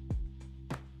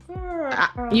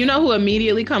 You know who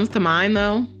immediately comes to mind,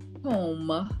 though?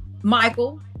 Whom?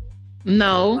 Michael?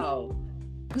 No. Oh.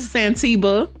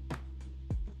 Santiba.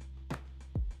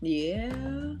 Yeah.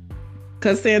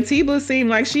 Because Santiba seemed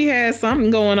like she had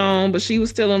something going on, but she was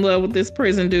still in love with this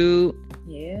prison dude.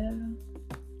 Yeah.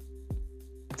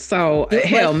 So,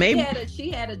 hell, maybe. She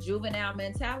had a juvenile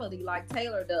mentality like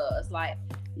Taylor does. Like,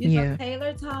 you know,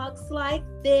 Taylor talks like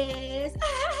this.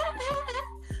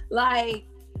 Like,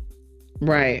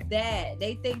 right. That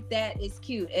they think that is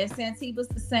cute. And Santiba's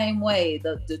the same way.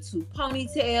 The two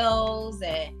ponytails,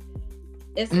 and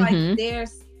It's like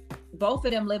there's both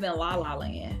of them live in La La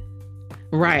Land.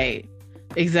 Right.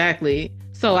 Exactly.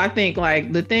 So I think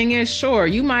like the thing is, sure,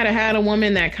 you might have had a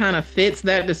woman that kind of fits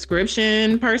that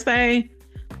description per se,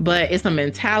 but it's a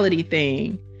mentality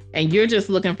thing. And you're just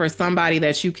looking for somebody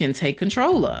that you can take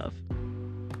control of.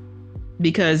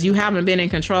 Because you haven't been in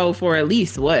control for at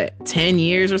least, 10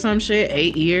 years or some shit?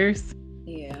 8 years?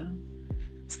 Yeah.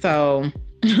 So,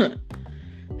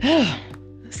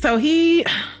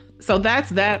 so that's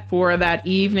that for that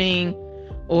evening.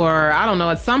 Or I don't know,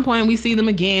 at some point we see them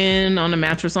again on the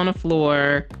mattress on the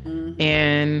floor.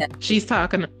 And she's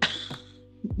talking,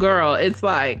 girl, it's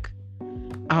like,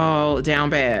 oh,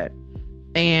 down bad.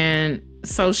 And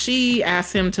so she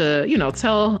asked him to,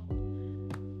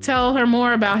 tell her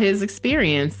more about his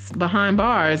experience behind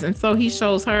bars. And so he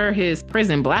shows her his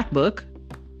prison black book.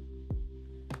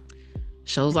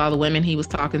 Shows all the women he was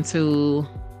talking to,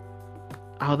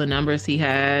 all the numbers he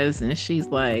has. And she's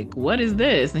like, what is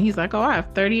this? And he's like, oh, I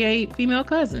have 38 female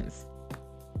cousins.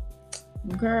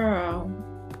 Girl.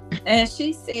 And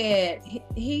she said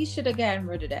he should have gotten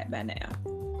rid of that by now.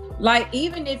 Like,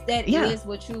 even if that is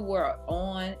what you were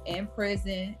on in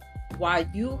prison, while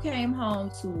you came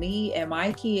home to me and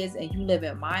my kids and you live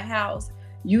in my house,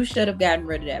 you should have gotten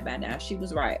rid of that by now. She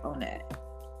was right on that.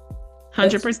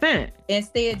 100%.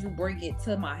 Instead, you bring it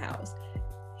to my house.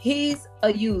 He's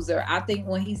a user. I think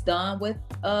when he's done with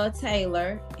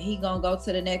Taylor, he gonna go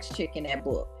to the next chick in that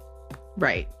book.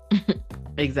 Right.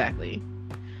 Exactly.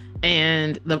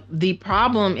 And the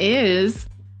problem is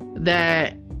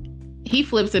that he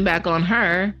flips it back on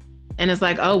her and it's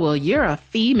like, oh, well, you're a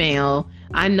female.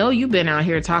 I know you've been out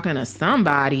here talking to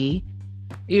somebody,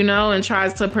 and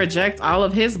tries to project all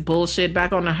of his bullshit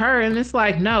back onto her. And it's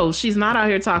like, no, she's not out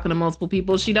here talking to multiple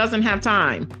people. She doesn't have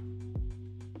time.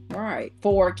 Right.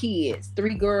 4 kids,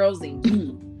 3 girls and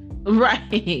you.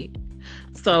 Right.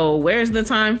 So where's the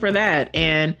time for that?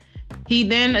 And he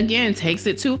then again takes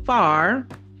it too far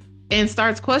and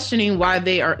starts questioning why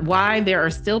there are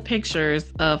still pictures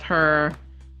of her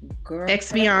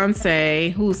ex-fiance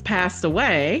who's passed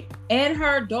away. And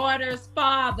her daughter's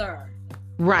father.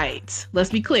 Right. Let's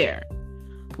be clear.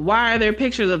 Why are there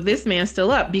pictures of this man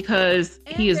still up? Because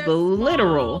he is the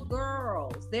literal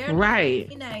girls. They're right.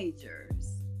 Teenagers.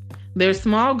 They're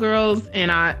small girls,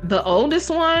 and the oldest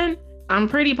one, I'm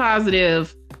pretty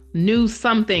positive, knew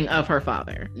something of her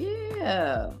father.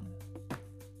 Yeah.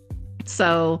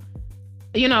 So,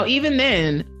 even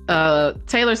then,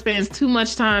 Taylor spends too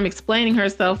much time explaining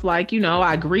herself like,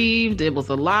 I grieved, it was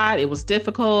a lot, it was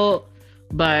difficult,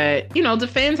 but,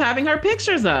 defends having her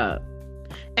pictures up.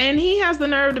 And he has the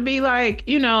nerve to be like,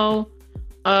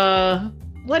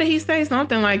 what did he say?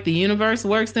 Something like the universe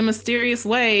works in mysterious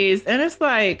ways. And it's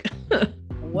like,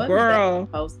 what girl, is that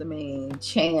supposed to mean?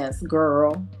 Chance,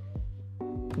 girl,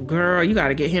 you got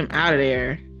to get him out of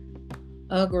there.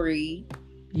 Agreed.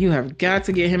 You have got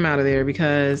to get him out of there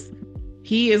because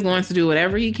he is going to do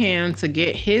whatever he can to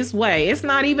get his way. It's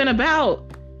not even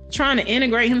about trying to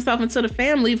integrate himself into the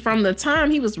family. From the time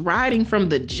he was riding from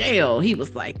the jail, he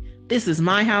was like, this is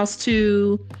my house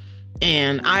too.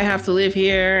 And I have to live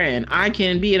here and I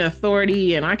can be an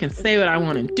authority and I can say what I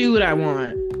want and do what I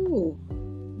want. Ooh,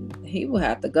 he will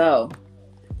have to go.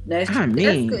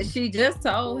 She just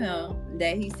told him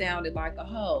that he sounded like a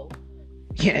hoe.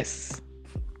 Yes.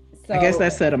 So, I guess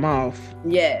that set him off.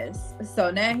 Yes. So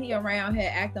now he around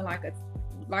here acting like a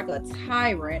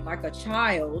tyrant, like a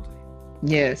child.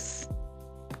 Yes.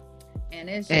 And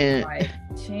it's just like,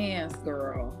 Chance,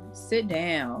 girl, sit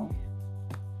down.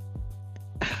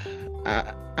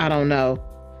 I don't know.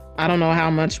 I don't know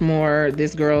how much more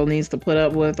this girl needs to put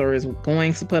up with or is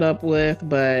going to put up with,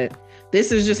 but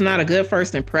this is just not a good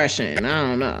first impression. I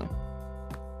don't know.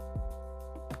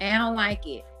 I don't like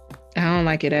it. I don't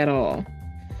like it at all.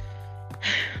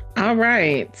 All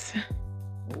right.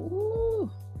 Ooh.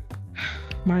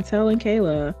 Martell and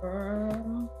Kayla.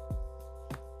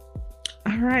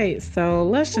 All right, so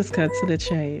let's just cut to the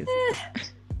chase.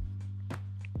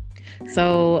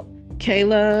 So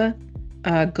Kayla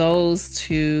goes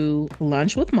to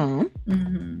lunch with mom,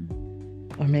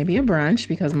 or maybe a brunch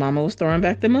because mama was throwing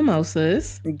back the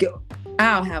mimosas.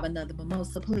 I'll have another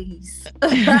mimosa, please.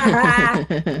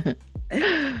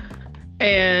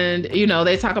 And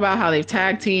they talk about how they've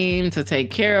tag teamed to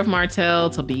take care of Martell,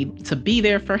 to be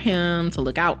there for him, to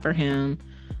look out for him.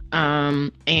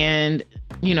 And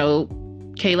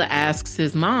Kayla asks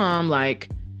his mom, like,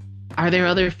 are there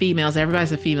other females?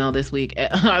 Everybody's a female this week.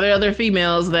 Are there other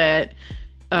females that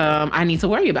I need to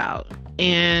worry about?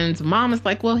 And mom is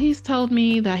like, well, he's told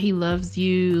me that he loves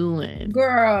you. And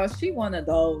girl, she one of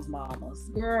those mamas.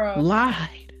 Girl,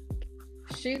 lied.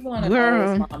 She's one of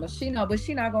those mamas. She know, but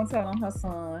she not gonna tell on her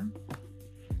son.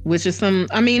 Which is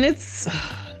it's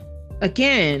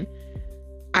again,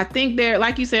 I think there,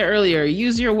 like you said earlier,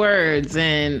 use your words.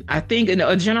 And I think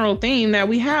a general theme that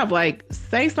we have, like,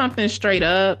 say something straight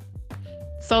up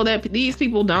so that these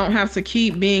people don't have to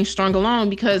keep being strung along,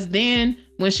 because then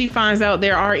when she finds out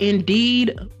there are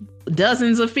indeed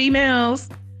dozens of females,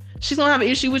 she's gonna have an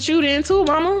issue with you then too,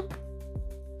 mama.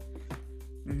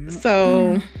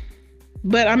 So,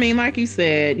 but I mean, like you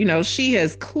said, she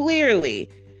has clearly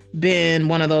been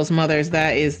one of those mothers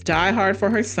that is diehard for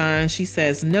her son. She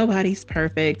says nobody's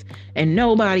perfect and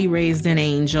nobody raised an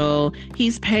angel.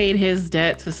 He's paid his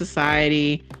debt to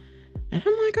society. And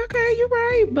I'm like, okay, you're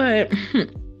right. But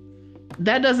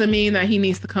that doesn't mean that he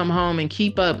needs to come home and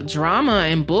keep up drama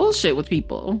and bullshit with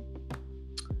people.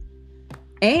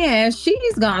 And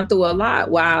she's gone through a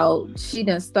lot while she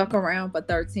done stuck around for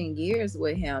 13 years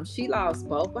with him. She lost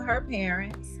both of her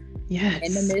parents. Yes.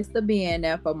 In the midst of being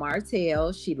there for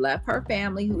Martell. She left her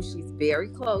family, who she's very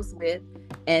close with,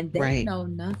 and they know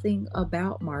nothing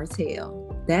about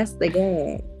Martell. That's the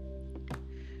gag.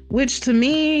 Which to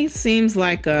me seems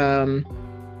like, I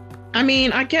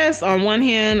guess on one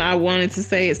hand, I wanted to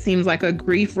say it seems like a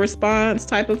grief response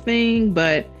type of thing,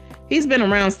 but he's been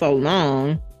around so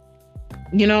long,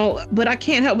 but I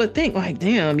can't help but think, like,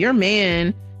 damn, your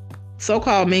man,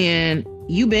 so-called man,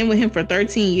 you've been with him for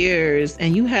 13 years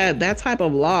and you had that type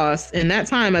of loss in that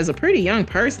time as a pretty young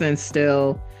person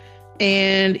still,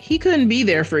 and he couldn't be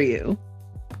there for you.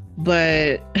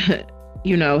 But,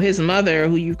 his mother,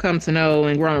 who you've come to know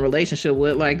and grown a relationship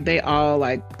with, like, they all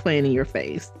like playing in your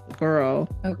face, girl.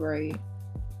 Agreed.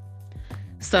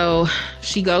 So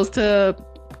she goes to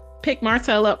pick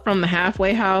Martell up from the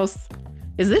halfway house.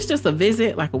 Is this just a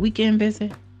visit, like a weekend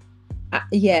visit?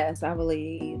 Yes, I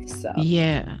believe so.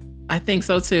 Yeah, I think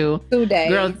so too. 2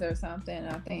 days or something,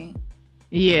 I think.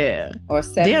 Yeah. Or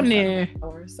 7 damn near.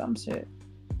 Or some shit.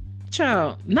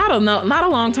 Child, not a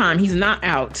long time. He's not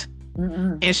out.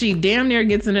 Mm-mm. And she damn near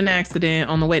gets in an accident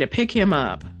on the way to pick him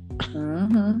up.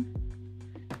 Mm-hmm.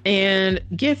 And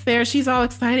gets there. She's all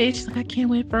excited. She's like, I can't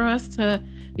wait for us to,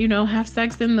 have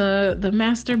sex in the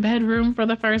master bedroom for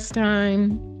the first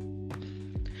time.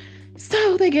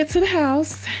 So they get to the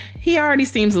house. He already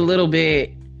seems a little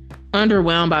bit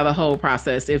underwhelmed by the whole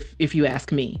process, if you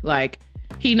ask me. Like,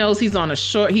 he knows he's got a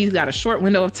short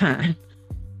window of time.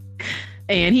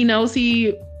 And he knows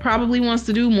he probably wants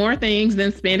to do more things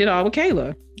than spend it all with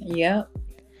Kayla. Yep.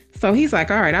 So he's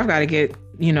like, all right, I've got to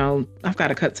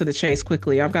cut to the chase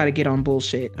quickly. I've got to get on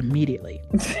bullshit immediately.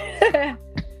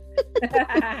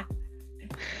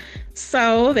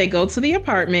 So they go to the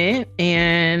apartment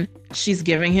and she's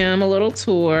giving him a little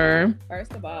tour.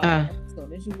 First of all, as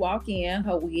soon as you walk in,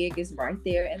 her wig is right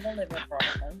there in the living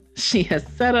room. She has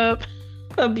set up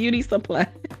a beauty supply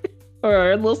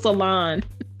or a little salon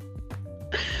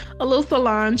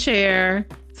chair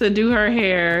to do her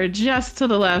hair just to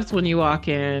the left when you walk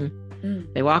in.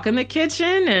 They walk in the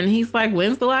kitchen and he's like,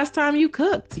 when's the last time you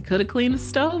cooked? You could have cleaned the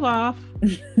stove off.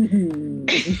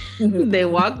 They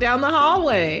walk down the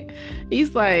hallway.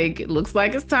 He's like, it looks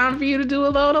like it's time for you to do a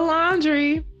load of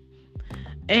laundry.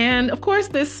 And of course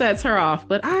this sets her off,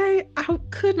 but I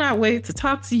could not wait to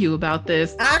talk to you about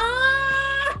this.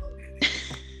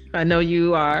 I know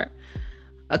you are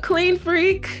a clean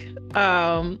freak.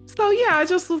 So yeah, I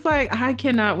just was like, I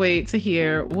cannot wait to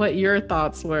hear what your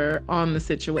thoughts were on the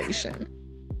situation.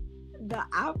 The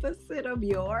opposite of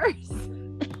yours.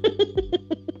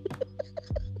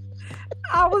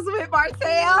 I was with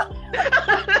Martell.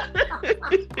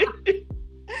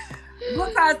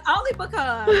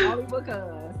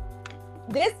 because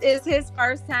this is his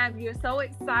first time. You're so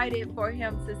excited for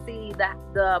him to see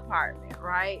the apartment,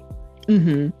 right?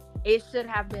 Mm-hmm. It should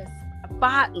have been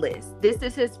spotless. This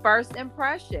is his first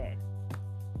impression.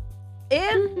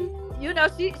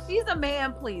 If she's a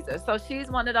man pleaser, so she's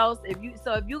one of those. If you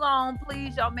gonna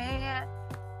please your man,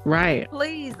 right?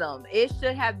 Please him. It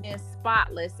should have been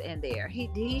spotless in there.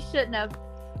 He shouldn't have.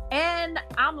 And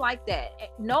I'm like that.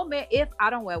 No man. If I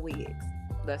don't wear wigs,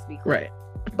 let's be clear. Right.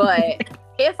 But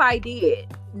if I did,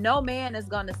 no man is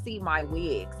gonna see my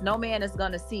wigs. No man is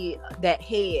gonna see that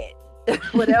head.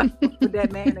 Whatever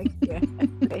that man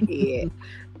head.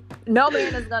 No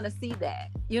man is gonna see that.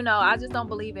 I just don't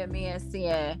believe in men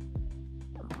seeing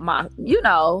my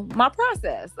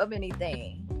process of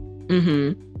anything.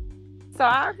 Mm-hmm. So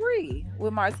I agree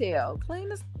with Martell. Clean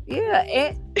this, yeah,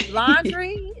 and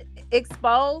laundry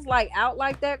exposed out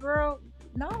like that, girl.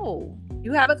 No,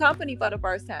 you have a company for the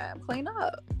first time. Clean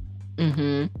up.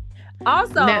 Mm-hmm.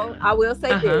 Also, I will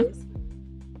say this: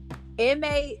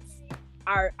 inmates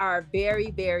are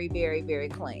very, very, very, very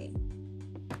clean.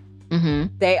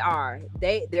 Mm-hmm. They are.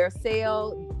 Their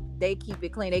cell, they keep it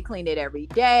clean. They clean it every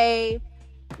day.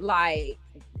 Like,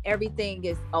 everything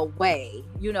is away.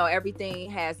 Everything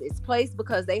has its place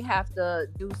because they have to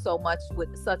do so much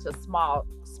with such a small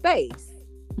space.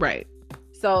 Right.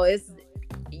 So it's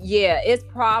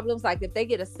problems. Like, if they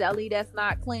get a celly that's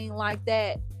not clean like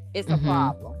that, it's a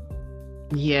problem.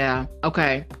 Yeah.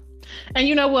 Okay. And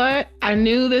you know what? I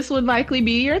knew this would likely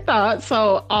be your thoughts,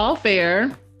 so all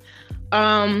fair.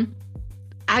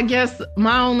 I guess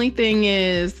my only thing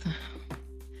is,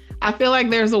 I feel like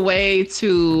there's a way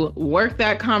to work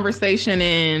that conversation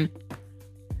in.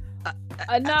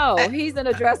 No, he's an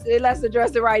let's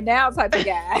address it right now type of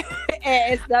guy.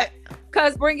 And it's not,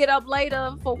 because bring it up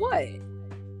later for what?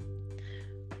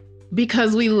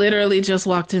 Because we literally just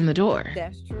walked in the door.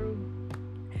 That's true.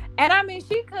 And I mean,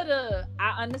 she could have,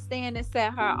 I understand it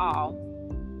set her off,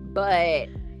 but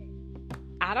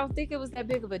I don't think it was that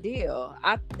big of a deal.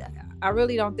 I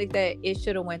really don't think that it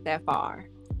should have went that far.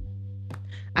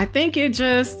 I think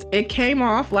it came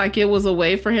off like it was a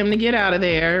way for him to get out of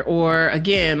there, or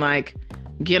again, like,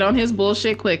 get on his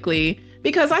bullshit quickly.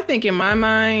 Because I think in my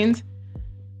mind,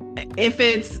 if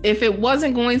it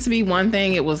wasn't going to be one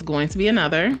thing, it was going to be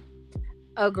another.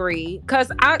 Agreed. Because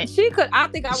I think I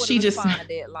would have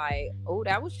responded like, oh,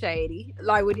 that was shady.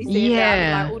 Like, when he said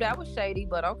that, like, oh, that was shady,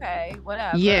 but okay,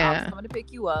 whatever. Yeah. I was coming to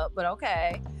pick you up, but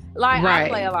okay. Like, right. I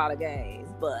play a lot of games,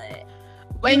 but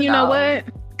and you know what?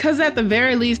 Because at the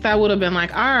very least, I would have been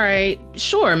like, all right,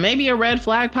 sure, maybe a red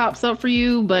flag pops up for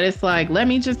you, but it's like, let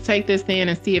me just take this in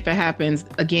and see if it happens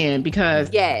again. Because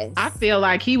I feel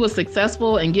like he was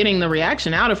successful in getting the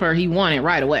reaction out of her he wanted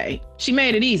right away. She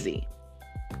made it easy.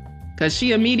 Because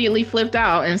she immediately flipped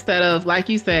out instead of, like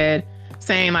you said,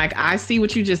 saying like, I see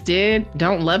what you just did,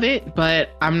 don't love it, but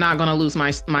I'm not going to lose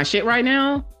my shit right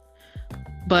now.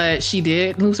 But she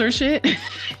did lose her shit.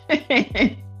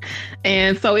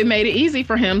 And so it made it easy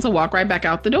for him to walk right back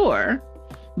out the door.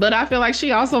 But I feel like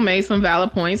she also made some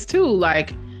valid points too.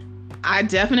 Like, I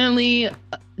definitely,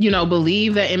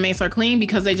 believe that inmates are clean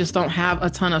because they just don't have a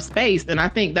ton of space. And I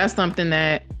think that's something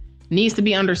that needs to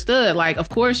be understood. Like, of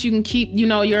course you can keep,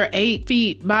 your 8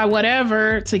 feet by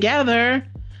whatever together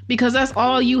because that's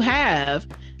all you have.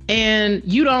 And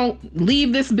you don't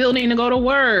leave this building to go to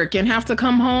work and have to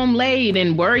come home late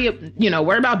and worry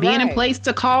about being in place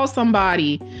to call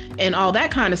somebody and all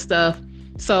that kind of stuff.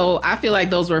 So I feel like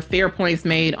those were fair points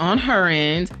made on her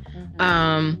end.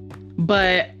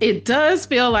 But it does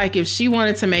feel like if she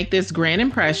wanted to make this grand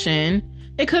impression,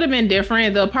 it could have been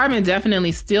different. The apartment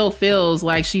definitely still feels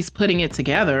like she's putting it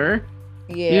together.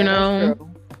 Yeah, that's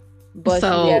true. But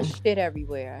she has shit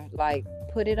everywhere. Like,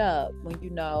 put it up when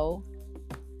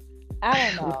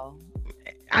I don't know.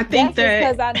 I think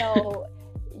that's because I know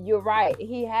you're right.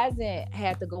 He hasn't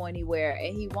had to go anywhere,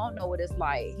 and he won't know what it's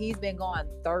like. He's been gone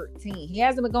 13. He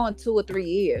hasn't been gone 2 or 3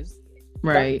 years.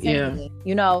 Right. 13,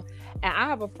 and I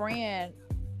have a friend,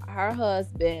 her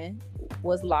husband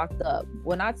was locked up.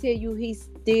 When I tell you he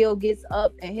still gets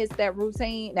up and hits that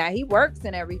routine. Now, he works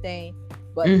and everything,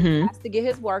 but he has to get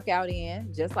his workout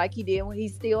in, just like he did when he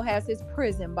still has his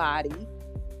prison body.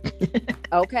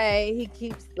 Okay, he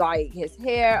keeps like his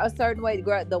hair a certain way.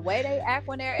 The way they act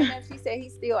when they're in there, she said he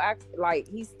still acts like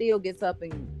he still gets up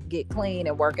and get clean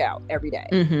and work out every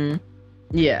day.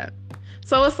 Yeah.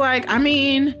 So it's like, I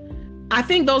mean, I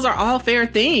think those are all fair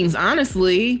things,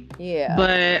 honestly. Yeah.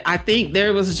 But I think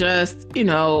there was just,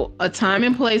 a time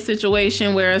and place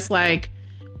situation where it's like,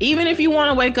 even if you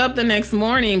want to wake up the next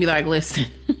morning and be like, listen,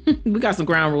 we got some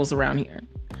ground rules around here.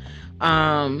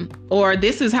 Or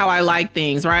this is how I like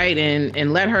things, right?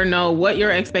 And let her know what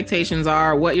your expectations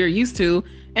are, what you're used to,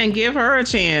 and give her a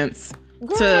chance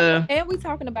to. And we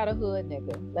talking about a hood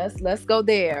nigga. Let's go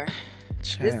there.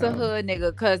 Child. This a hood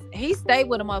nigga, because he stayed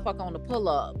with a motherfucker on the pull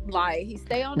up. Like, he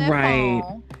stay on that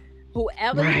phone.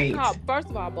 Whoever he called. First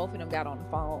of all, both of them got on the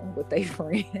phone with their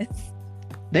friends.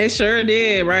 They sure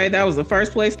did, right? That was the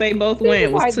first place they both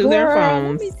went, was to their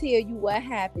phones. Let me tell you what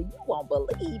happened. You won't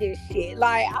believe this shit.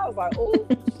 Like, I was like, oh,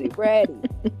 she ready.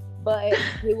 But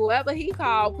whoever he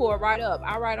called, pulled right up.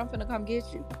 All right, I'm finna come get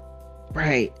you.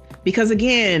 Right. Because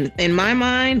again, in my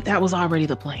mind, that was already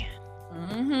the plan.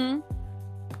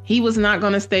 He was not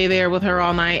going to stay there with her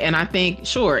all night. And I think,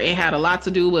 sure, it had a lot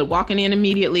to do with walking in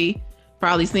immediately,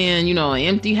 probably seeing, an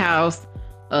empty house,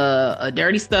 a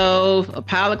dirty stove, a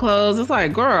pile of clothes. It's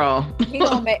like, girl.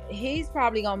 He's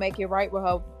probably gonna make it right with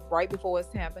her right before it's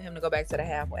time for him to go back to the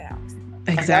halfway house.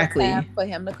 Exactly. Time for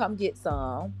him to come get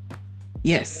some.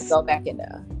 Yes. Go back in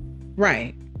there.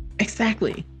 Right.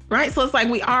 Exactly. Right. So it's like,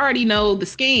 we already know the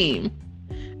scheme.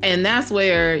 And that's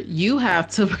where you have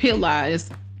to realize,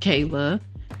 Kayla,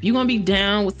 you're going to be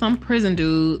down with some prison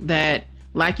dude that,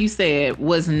 like you said,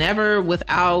 was never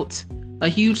without a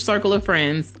huge circle of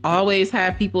friends, always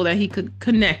had people that he could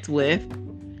connect with.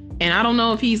 And I don't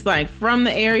know if he's like from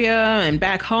the area and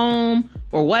back home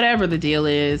or whatever the deal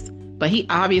is, but he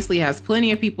obviously has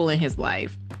plenty of people in his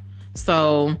life.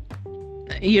 So,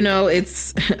 you know,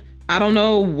 it's, I don't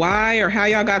know why or how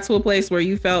y'all got to a place where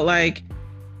you felt like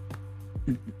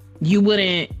you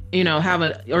wouldn't, you know,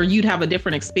 you'd have a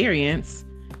different experience.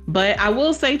 But I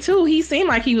will say too, he seemed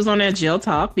like he was on that jail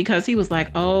talk, because he was like,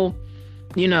 oh,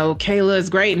 you know, Kayla is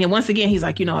great. And then once again, he's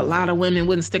like, you know, a lot of women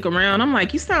wouldn't stick around. I'm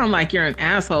like, you sound like you're an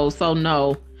asshole. So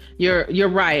no, you're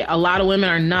right. A lot of women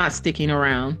are not sticking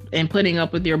around and putting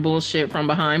up with your bullshit from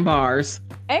behind bars.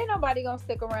 Ain't nobody gonna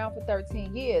stick around for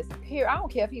 13 years. Here, I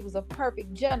don't care if he was a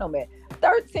perfect gentleman.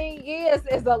 13 years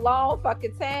is a long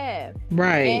fucking time.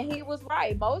 Right. And he was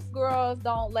right. Most girls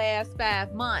don't last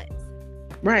 5 months.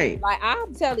 Right. Like,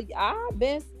 I'm telling you, I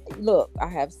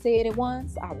have said it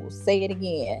once, I will say it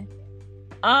again.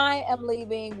 I am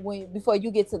leaving before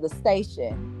you get to the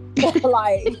station.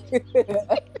 Like,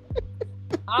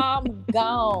 I'm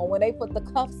gone when they put the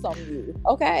cuffs on you.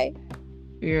 Okay.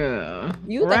 Yeah.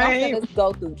 You think I'm gonna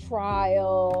go through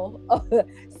trial,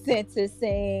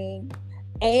 sentencing,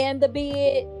 and the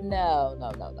bid? No.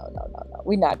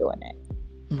 We're not doing that.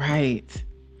 Right.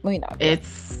 We not.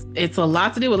 It's a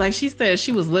lot to do with, like she said,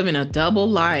 she was living a double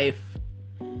life.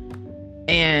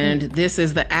 And this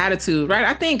is the attitude, right?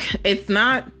 I think it's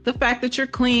not the fact that you're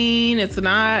clean. It's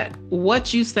not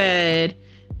what you said.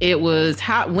 It was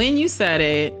when you said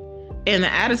it and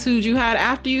the attitude you had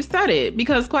after you said it.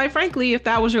 Because quite frankly, if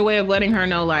that was your way of letting her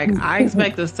know, like, I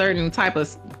expect a certain type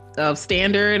of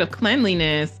standard of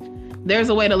cleanliness, there's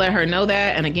a way to let her know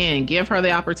that. And again, give her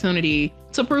the opportunity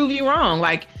to prove you wrong.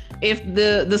 Like, if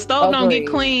the stove don't get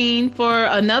clean for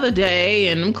another day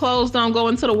and them clothes don't go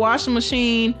into the washing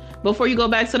machine before you go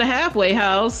back to the halfway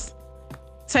house,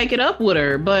 take it up with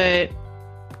her. But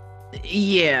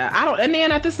yeah, and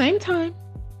then at the same time,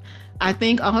 I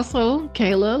think also,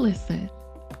 Kayla, listen,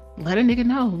 let a nigga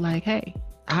know, like, hey,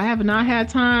 I have not had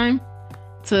time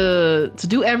to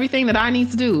do everything that I need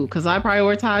to do because I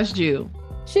prioritized you.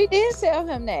 She did tell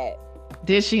him that.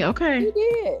 Did she? Okay. She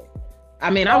did. I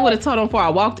mean, I would have told him before I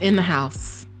walked in the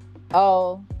house.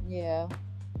 Oh, yeah.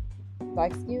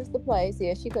 Like, excuse the place.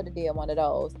 Yeah, she could have did one of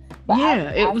those. But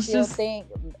yeah, I still think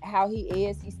how he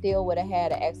is, he still would have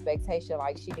had an expectation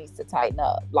like she needs to tighten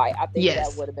up. Like, I think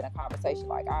that would have been a conversation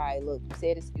like, all right, look, you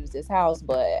said excuse this house,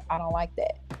 but I don't like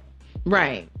that.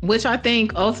 Right. Which I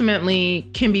think ultimately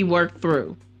can be worked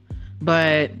through.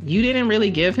 But you didn't really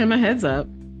give him a heads up.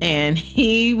 And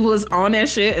he was on that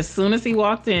shit as soon as he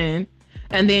walked in.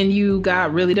 And then you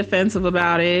got really defensive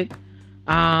about it.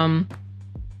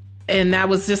 And that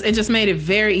was it just made it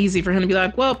very easy for him to be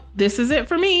like, well, this is it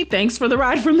for me. Thanks for the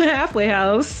ride from the halfway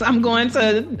house. I'm going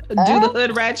to do the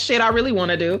hood rat shit I really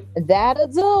want to do. That'll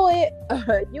do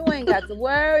it. You ain't got to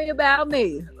worry about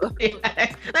me.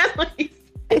 Yeah, that's what he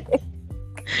said.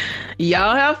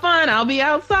 Y'all have fun. I'll be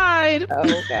outside.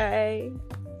 Okay.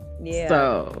 Yeah.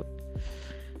 So,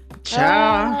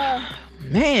 child.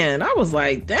 Man, I was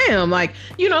like, damn, like,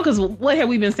 you know, because what have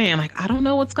we been saying? Like, I don't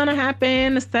know what's going to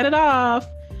happen to set it off.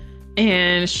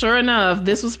 And sure enough,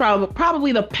 this was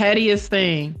probably the pettiest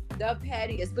thing. The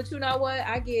pettiest. But you know what?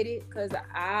 I get it. Because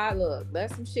look, let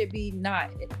some shit be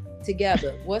not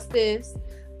together. What's this?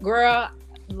 Girl,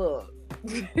 look.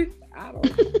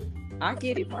 I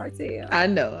get it, Martell. I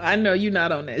know you're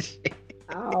not on that shit.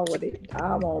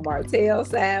 I'm on Martell's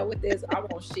side with this. I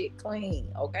want shit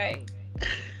clean, okay?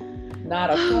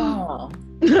 Not a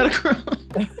crumb. Not a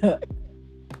crumb.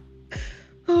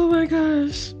 Oh my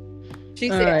gosh. She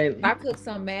said, I cooked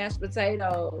some mashed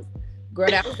potatoes. Girl,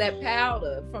 that was that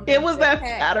powder. It was that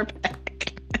powder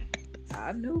pack.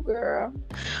 I knew, girl.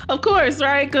 Of course,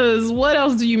 right? Because what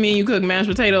else do you mean you cook mashed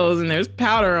potatoes and there's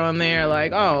powder on there?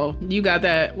 Like, oh, you got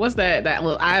that. What's that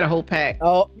little Idaho pack?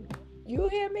 Oh, you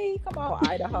hear me? Come on,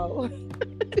 Idaho.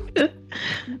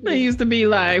 They used to be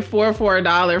like $4 for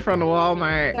 $1 from the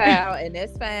Walmart. Wow, and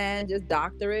that's fine. Just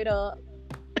doctor it up.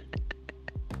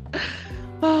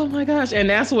 Oh my gosh. And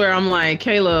that's where I'm like,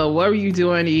 Kayla, what were you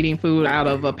doing eating food out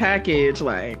of a package?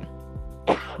 Like,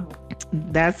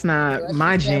 that's not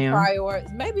my jam.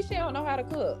 Maybe she don't know how to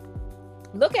cook.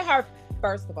 Look at her,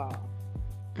 first of all.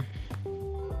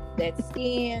 That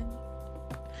skin.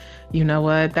 You know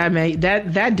what?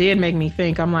 That did make me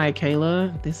think. I'm like,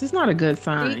 Kayla, this is not a good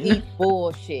sign. She eat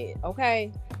bullshit,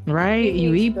 okay? Right?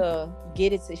 You eat to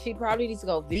get it. She probably needs to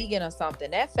go vegan or something.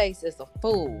 That face is a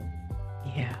fool.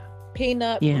 Yeah.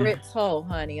 Peanut brittle,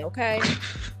 honey. Okay.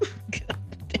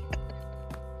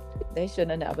 They shouldn't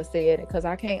have never said it because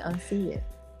I can't unsee it.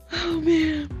 Oh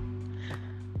man.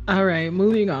 All right,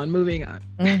 moving on.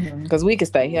 Because we could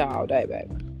stay here all day,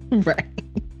 baby. Right.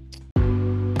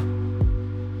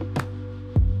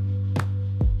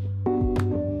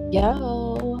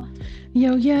 Yo.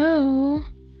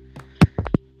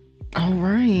 All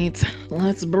right,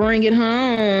 let's bring it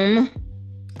home.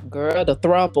 Girl, the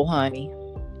thruple, honey.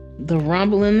 The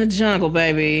rumble in the jungle,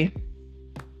 baby.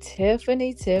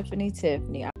 Tiffany.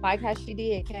 I like how she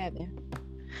did, Kevin.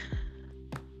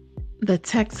 The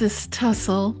Texas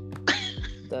tussle.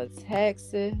 The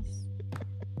Texas.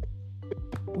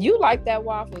 You like that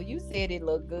waffle. You said it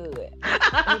looked good.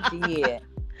 It did.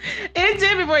 It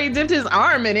did before he dipped his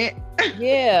arm in it.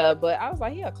 Yeah, but I was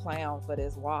like, he a clown for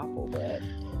this waffle, but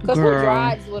because who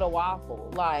drives with a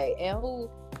waffle? Like, and who?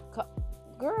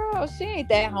 Girl, she ain't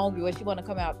that hungry when she want to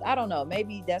come out. I don't know.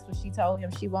 Maybe that's what she told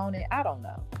him she wanted. I don't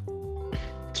know.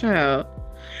 Child.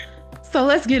 So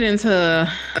let's get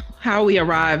into how we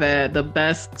arrive at the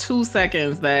best 2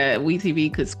 seconds that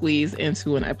WeTV could squeeze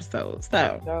into an episode.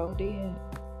 So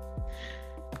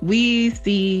we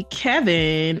see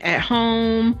Kevin at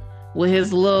home with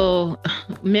his little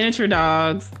miniature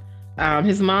dogs.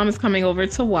 His mom is coming over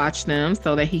to watch them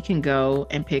so that he can go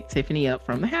and pick Tiffany up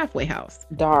from the halfway house.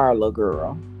 Darla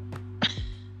girl.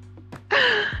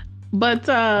 But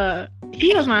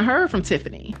he has not heard from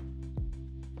Tiffany.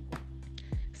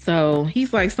 So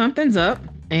he's like, something's up.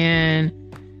 And,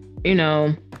 you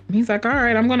know, he's like, all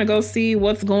right, I'm going to go see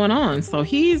what's going on. So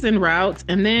he's en route.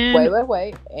 And then...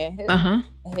 Wait. And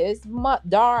his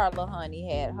Darla,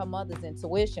 honey, had her mother's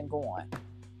intuition going.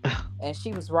 And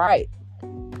she was right.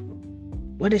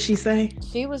 What did she say?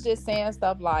 She was just saying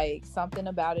stuff like something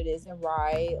about it isn't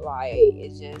right. Like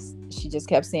she just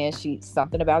kept saying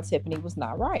something about Tiffany was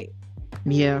not right.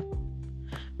 Yeah.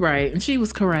 Right. And she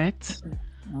was correct.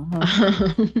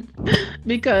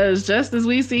 Because just as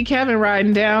we see Kevin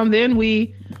riding down, then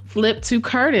we flip to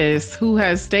Curtis, who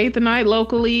has stayed the night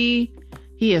locally.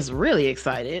 He is really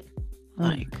excited.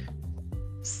 Like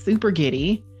super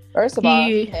giddy. First of all,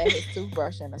 he had his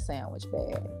toothbrush in a sandwich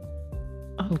bag.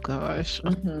 Oh gosh.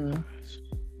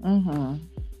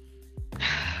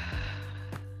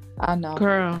 I know.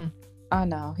 Girl. I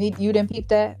know. You didn't peep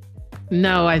that?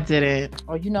 No, I didn't.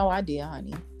 Oh, you know I did,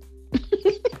 honey.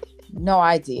 No,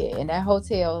 I did. In that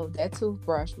hotel, that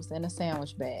toothbrush was in a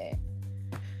sandwich bag.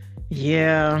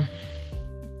 Yeah.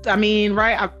 I mean,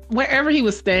 right, wherever he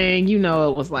was staying, you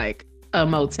know, it was like a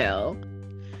motel.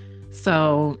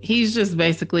 So he's just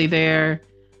basically there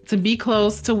to be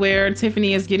close to where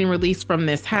Tiffany is getting released from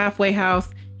this halfway house.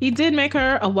 He did make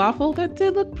her a waffle that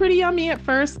did look pretty yummy at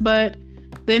first, but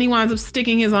then he winds up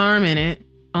sticking his arm in it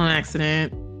on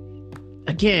accident.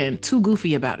 Again, too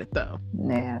goofy about it though.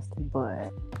 Nasty,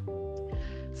 but...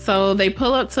 So they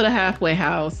pull up to the halfway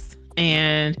house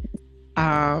and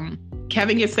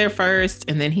Kevin gets there first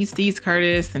and then he sees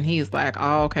Curtis and he's like,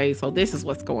 oh, okay, so this is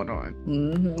what's going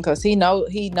on. Because he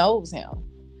knows him.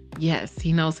 Yes,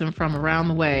 he knows him from around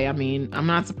the way. I mean, I'm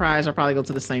not surprised. I'll probably go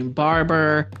to the same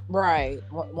barber. Right.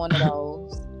 One of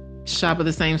those. Shop at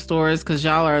the same stores because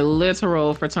y'all are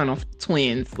literal fraternal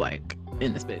twins, like,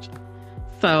 in this bitch.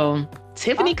 So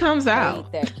Tiffany comes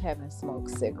out. That Kevin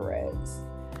smokes cigarettes.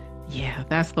 Yeah,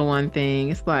 that's the one thing.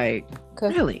 It's like,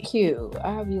 really cute.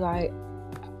 I'll be like,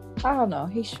 I don't know.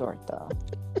 He's short though.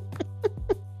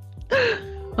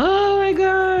 Oh my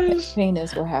gosh. His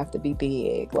penis will have to be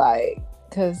big, like,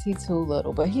 because he's too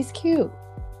little, but he's cute.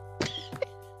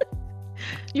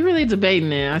 You really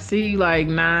debating it. I see you like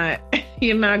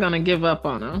you're not gonna give up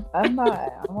on him. I'm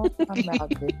not. I'm not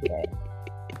good yet.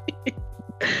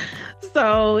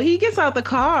 So he gets out the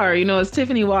car, you know, as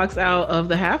Tiffany walks out of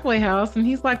the halfway house and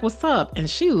he's like, what's up? And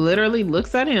she literally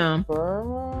looks at him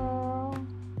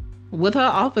with her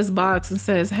office box and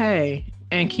says, hey,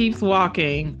 and keeps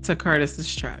walking to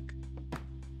Curtis's truck.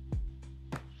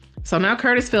 So now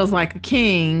Curtis feels like a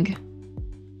king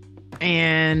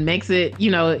and makes it, you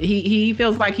know, he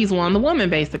feels like he's won the woman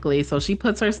basically. So she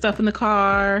puts her stuff in the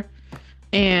car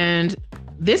and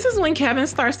this is when Kevin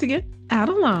starts to get out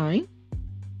of line.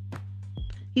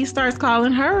 He starts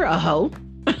calling her a hoe.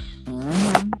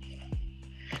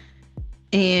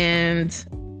 And,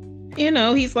 you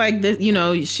know, he's like, this, you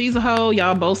know, she's a hoe.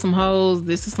 Y'all both some hoes.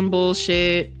 This is some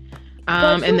bullshit.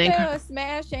 And then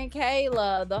smashing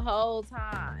Kayla the whole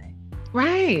time.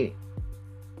 Right.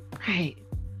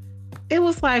 It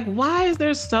was like, why is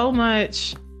there so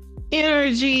much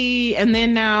energy and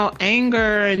then now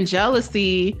anger and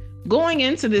jealousy going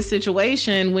into this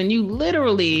situation when you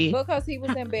literally... Because he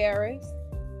was embarrassed.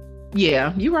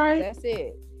 Yeah, you right. That's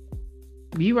it.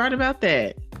 You right about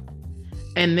that.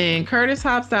 And then Curtis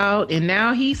hops out, and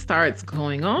now he starts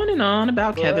going on and on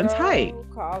about Kevin's height.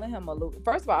 Calling him a little.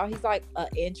 First of all, he's like an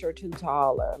inch or two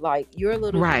taller. Like, you're a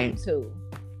little right too.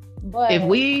 But if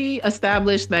we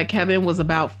established that Kevin was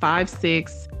about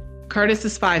 5'6", Curtis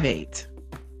is 5'8".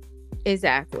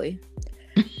 Exactly.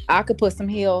 I could put some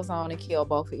heels on and kill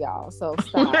both of y'all. So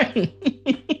stop.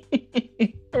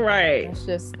 Right. Let's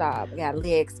just stop. I got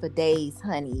legs for days,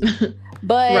 honey.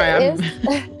 But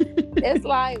it's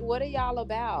like, what are y'all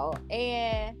about?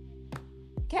 And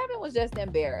Kevin was just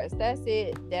embarrassed. That's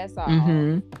it. That's all.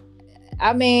 Mm-hmm.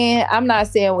 I mean, I'm not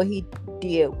saying what he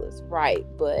did was right,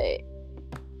 but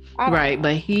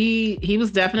but he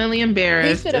was definitely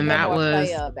embarrassed, and that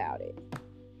was about it.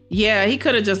 Yeah, he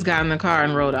could have just gotten in the car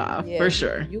and rode off, for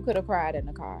sure. You could have cried in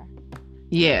the car.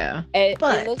 Yeah.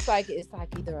 But it looks like it's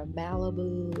like either a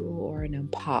Malibu or an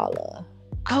Impala.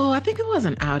 Oh, I think it was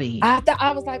an Audi. I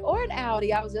was like, or an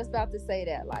Audi. I was just about to say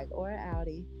that, like, or an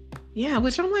Audi. Yeah,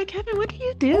 which I'm like, Kevin, what do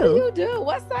you do? What do you do?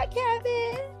 What's up,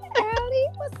 Kevin? Audi,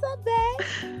 what's up,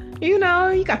 babe? You know,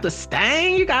 you got the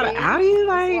Stang, you got an Audi,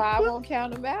 like. Well, I won't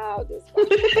count them out. This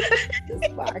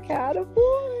is my kind of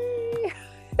boy.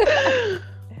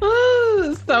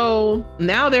 So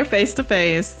now they're face to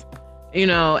face, you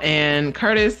know, and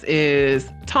Curtis is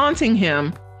taunting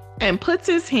him and puts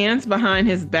his hands behind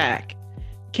his back.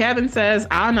 Kevin says,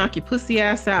 "I'll knock your pussy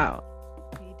ass out."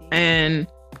 And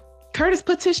Curtis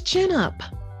puts his chin up.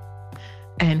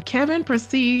 And Kevin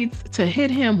proceeds to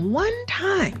hit him one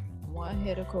time. One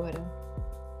hit a quarter.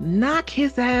 Knock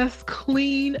his ass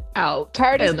clean out.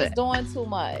 Curtis was doing too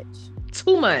much.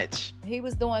 Too much. He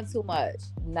was doing too much.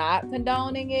 Not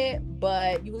condoning it,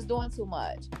 but you was doing too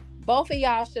much. Both of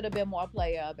y'all should have been more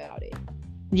player about it.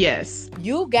 Yes.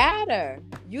 You got her.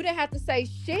 You didn't have to say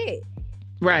shit.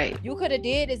 Right. You could have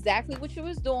did exactly what you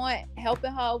was doing,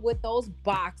 helping her with those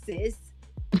boxes.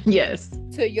 Yes.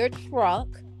 To your truck.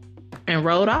 And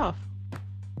rode off.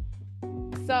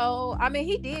 So, I mean,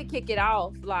 he did kick it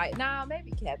off. Like,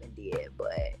 maybe Kevin did,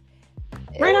 but...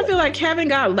 Right, I feel like Kevin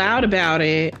got loud about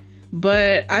it.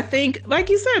 But I think, like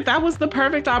you said, that was the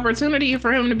perfect opportunity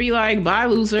for him to be like, bye,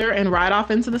 loser, and ride off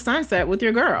into the sunset with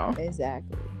your girl.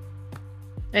 Exactly.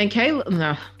 And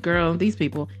these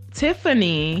people.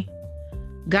 Tiffany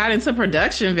got into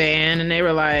production van and they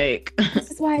were like... This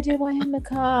is why I didn't want him to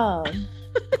come.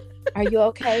 Are you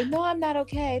okay? No, I'm not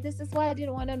okay. This is why I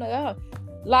didn't want him to come.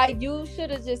 Like, you should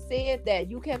have just said that.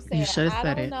 You kept saying,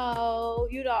 I don't know.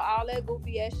 You know, all that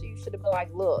goofy ass shit. You should have been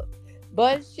like, look.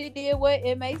 But she did what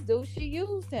inmates do. She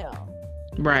used him.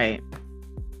 Right.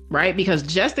 Right? Because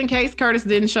just in case Curtis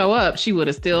didn't show up, she would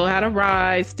have still had a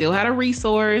ride, still had a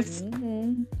resource.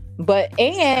 Mm-hmm.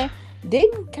 And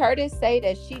didn't Curtis say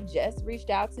that she just reached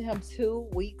out to him 2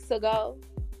 weeks ago?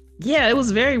 Yeah, it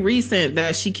was very recent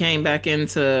that she came back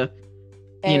into,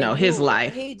 his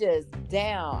life. He just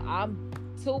down. I'm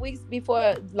 2 weeks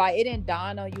before, like, it didn't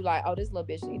dawn on you, like, oh, this little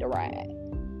bitch need a ride.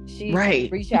 She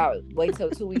reached out, wait till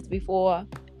 2 weeks before.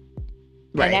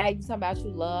 Right. And now you talking about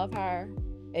you love her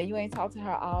and you ain't talked to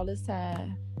her all this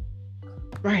time.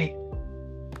 Right.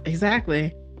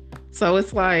 Exactly. So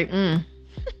it's like,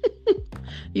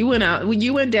 you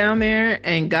went down there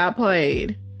and got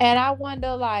played. And I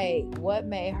wonder, like, what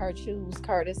made her choose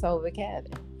Curtis over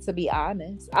Kevin, to be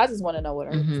honest. I just want to know what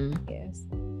her is.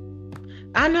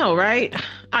 I know, right?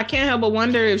 I can't help but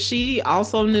wonder if she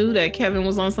also knew that Kevin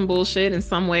was on some bullshit in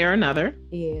some way or another.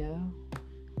 Yeah.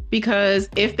 Because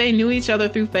if they knew each other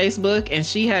through Facebook and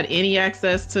she had any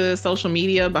access to social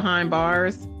media behind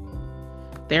bars,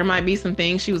 there might be some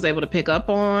things she was able to pick up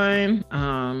on.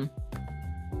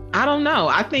 I don't know.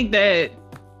 I think that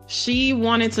she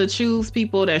wanted to choose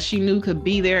people that she knew could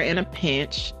be there in a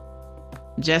pinch,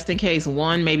 just in case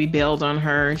one maybe bailed on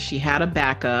her. She had a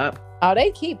backup. Oh,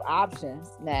 they keep options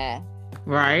now.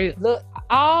 Right. Look,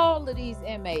 all of these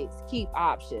inmates keep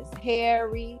options.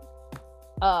 Harry,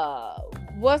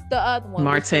 what's the other one?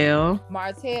 Martell,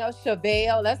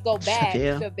 Chevelle. Let's go back.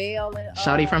 Chevelle and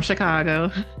Shawty from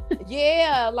Chicago.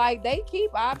 Yeah, like they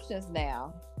keep options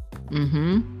now.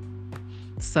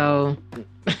 So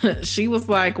she was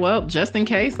like, well, just in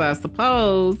case, I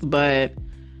suppose. But,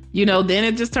 then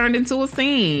it just turned into a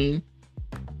scene.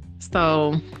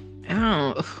 So,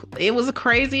 it was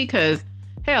crazy because,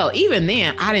 hell, even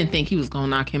then, I didn't think he was going to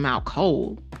knock him out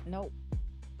cold. Nope.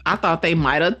 I thought they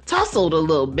might have tussled a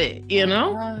little bit,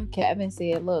 Kevin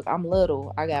said, look, I'm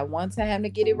little. I got one time to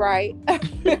get it right. I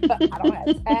don't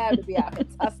have time to be out here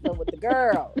tussling with the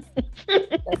girls.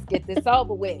 Let's get this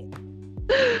over with.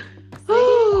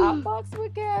 I fucks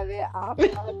with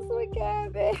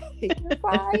Kevin. He can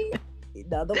fight.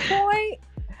 Another point.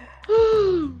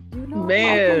 Man.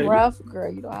 I like a rough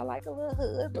girl. I like a little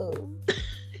hood boo.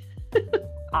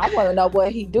 I want to know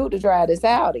what he do to drive this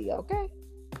Audi. Okay.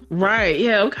 Right.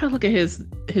 Yeah. We gotta look at his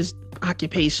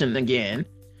occupation again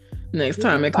next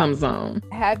time it comes on.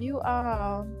 Have you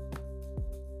found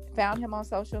him on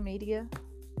social media?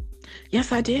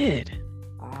 Yes, I did.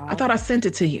 I thought I sent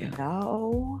it to you.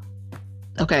 No.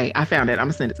 Okay, I found it. I'm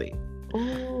gonna send it to you.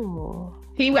 Ooh.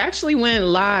 He actually went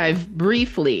live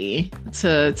briefly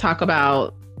to talk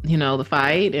about, the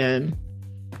fight and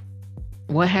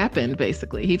what happened,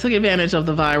 basically. He took advantage of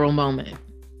the viral moment.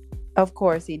 Of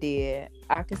course he did.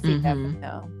 I could see that from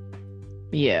him.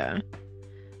 Yeah.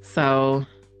 So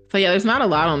yeah, there's not a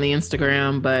lot on the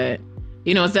Instagram, but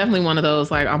it's definitely one of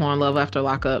those, like, I'm on Love After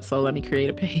Lockup, so let me create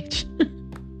a page.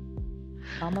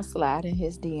 I'm gonna slide in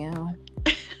his DM.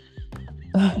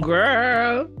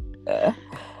 Girl.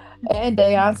 And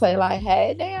Deontay like,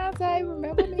 hey, Deontay,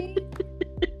 remember me?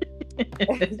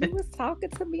 You was talking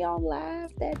to me on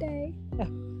live that day.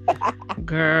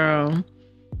 Girl.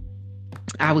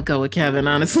 I would go with Kevin,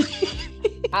 honestly.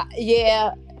 I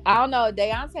don't know.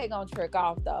 Deontay gonna trick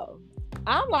off, though.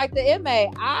 I'm like the inmate.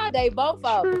 They both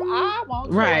of them. I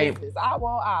want choices. I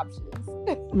want options.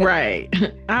 Right.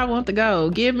 I want to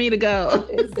go. Give me the go.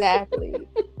 Exactly.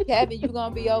 Kevin, you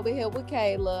gonna be over here with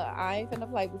Kayla. I ain't finna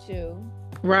play with you.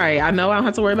 Right. I know I don't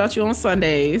have to worry about you on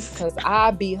Sundays. Because I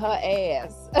beat her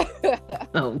ass.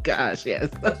 Oh, gosh, yes.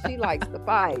 She likes to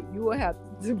fight. Me and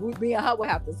her will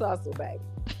have to tussle, baby.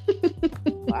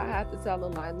 I have to tell her,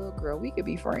 like, look, girl, we could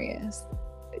be friends.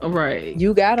 Right.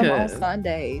 You got them on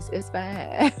Sundays. It's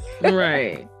fine.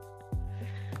 Right.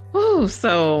 Ooh,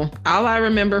 so all I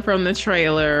remember from the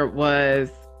trailer was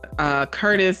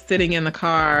Curtis sitting in the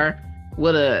car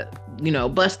with a,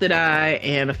 busted eye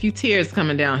and a few tears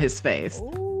coming down his face.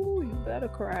 Ooh, you better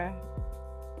cry.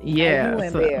 Yeah. You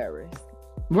embarrassed.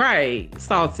 Right.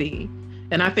 Salty.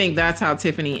 And I think that's how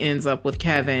Tiffany ends up with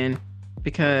Kevin,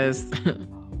 because...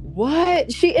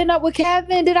 What? She ended up with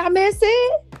Kevin? Did I miss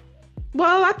it?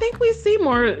 Well, I think we see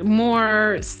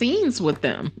more scenes with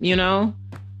them,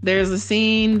 There's a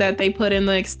scene that they put in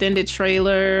the extended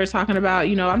trailer talking about,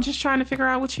 I'm just trying to figure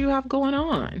out what you have going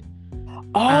on.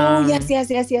 Oh, yes. You're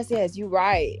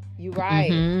right.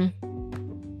 Mm-hmm.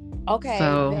 Okay,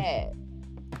 bad.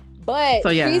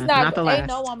 But yeah, she's not the last. Ain't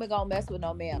no woman gonna mess with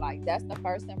no man. Like, that's the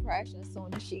first impression. As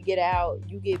soon as she get out,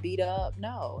 you get beat up.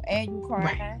 No. And you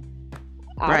crying. Right.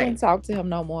 I wouldn't talk to him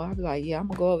no more. I'd be like, yeah, I'm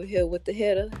gonna go over here with the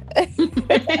hitter.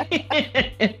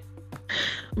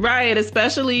 Right,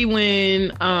 especially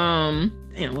when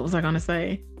what was I gonna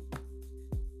say?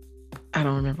 I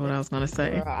don't remember what I was gonna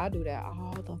say. Girl, I do that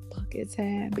all the fucking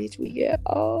time, bitch. We get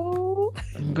old.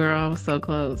 Girl, I was so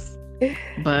close.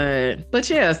 But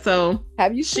yeah, so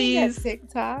have you seen that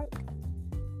TikTok?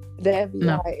 That be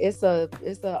like, it's a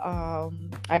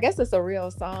I guess it's a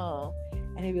real song.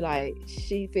 And he'd be like,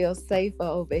 she feels safer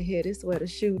over here. This is where the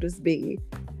shooters be.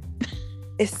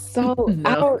 It's so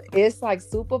it's like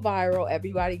super viral.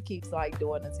 Everybody keeps like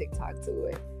doing a TikTok to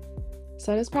it.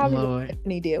 So that's probably what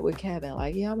Tiffany did with Kevin.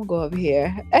 Like, yeah, I'm gonna go over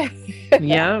here.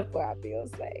 Yep. Where I feel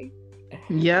safe.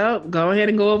 Yep. Go ahead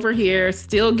and go over here.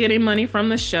 Still getting money from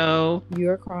the show.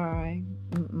 You're crying.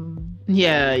 Mm-mm.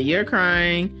 Yeah, you're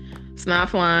crying. It's not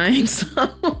flying. So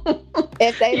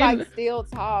if they still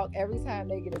talk, every time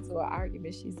they get into an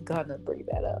argument, she's gonna bring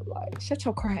that up. Like, shut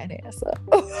your crying ass up.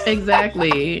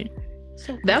 Exactly.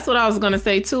 That's what I was gonna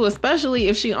say too, especially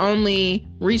if she only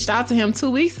reached out to him 2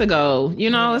 weeks ago.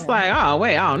 It's like, oh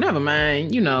wait, oh never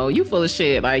mind. You full of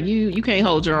shit. Like you can't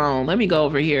hold your own. Let me go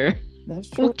over here. That's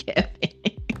true. Kevin.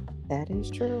 That is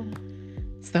true.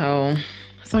 So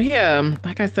yeah,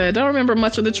 like I said, don't remember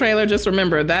much of the trailer. Just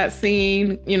remember that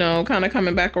scene, kind of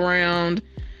coming back around.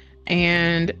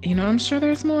 And, I'm sure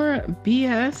there's more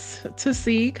BS to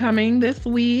see coming this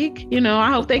week.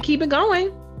 I hope they keep it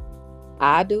going.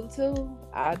 I do too.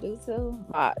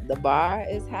 The bar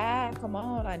is high. Come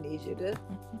on, I need you to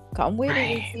come with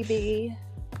it, ECB.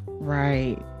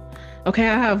 Right. Okay,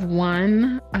 I have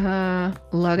one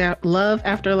Love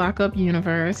After Lockup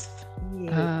universe.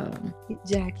 Yeah.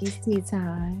 Jackie's tea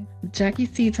time.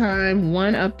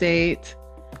 One update.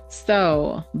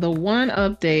 So the one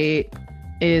update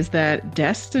is that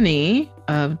Destiny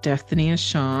of Destiny and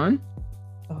Sean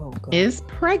is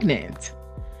pregnant.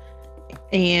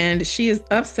 And she is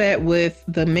upset with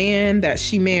the man that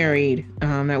she married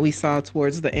that we saw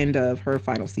towards the end of her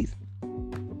final season.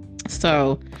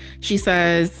 So she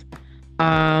says,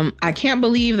 I can't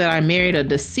believe that I married a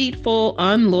deceitful,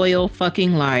 unloyal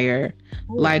fucking liar.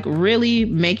 Like really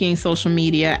making social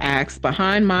media acts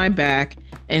behind my back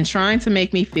and trying to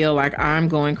make me feel like I'm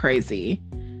going crazy.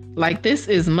 Like this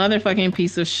is motherfucking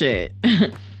piece of shit.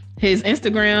 His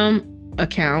Instagram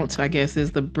account, I guess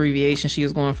is the abbreviation she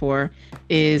was going for,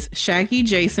 is Shaggy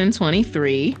Jason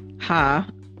 23. Ha,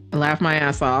 laugh my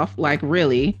ass off. Like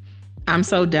really, I'm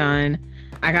so done.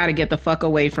 I gotta get the fuck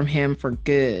away from him for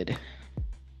good.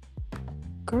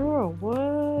 Girl,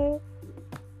 what?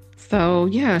 So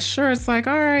yeah, sure. It's like,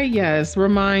 all right, yes,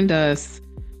 remind us,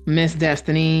 Miss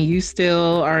Destiny, you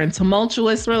still are in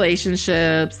tumultuous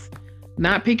relationships,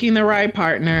 not picking the right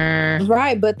partner.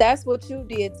 Right, but that's what you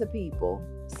did to people.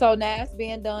 So now it's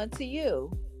being done to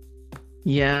you.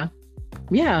 Yeah.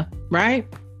 Yeah, right?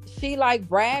 She like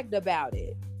bragged about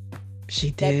it.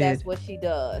 She did. That's what she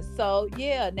does. So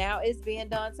yeah, now it's being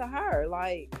done to her.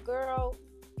 Like, girl.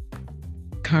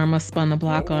 Karma spun the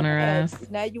block on her ass.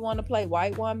 Now you want to play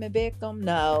white woman victim?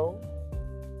 No.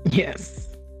 Yes.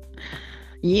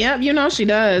 Yep, you know she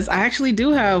does. I actually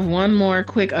do have one more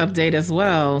quick update as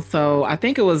well. So I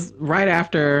think it was right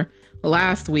after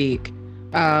last week.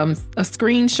 A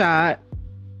screenshot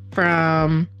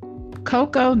from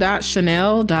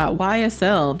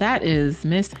coco.chanel.ysl. That is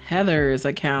Miss Heather's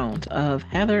account of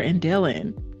Heather and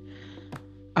Dylan.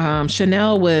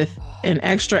 Chanel with an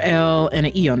extra L and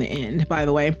an E on the end, by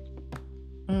the way.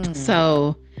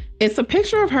 So it's a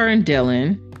picture of her and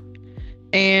Dylan,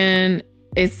 and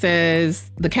it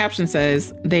says, the caption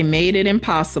says, "They made it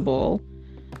impossible.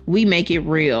 We make it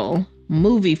real.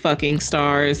 Movie fucking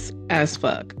stars as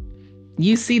fuck.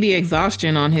 You see the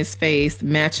exhaustion on his face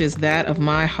matches that of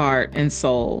my heart and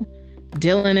soul.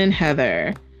 Dylan and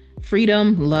Heather.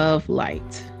 Freedom, love,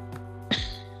 light."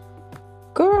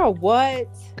 Girl, what?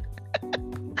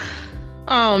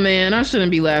 Oh man, I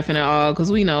shouldn't be laughing at all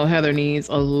because we know Heather needs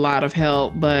a lot of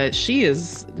help, but she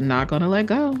is not gonna let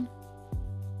go.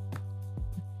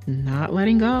 Not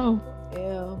letting go.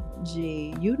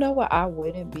 LG. You know what? I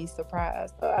wouldn't be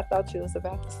surprised. I thought you was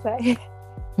about to say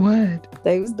what?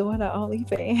 They was doing her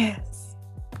OnlyFans.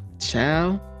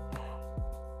 Child.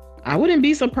 I wouldn't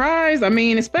be surprised. I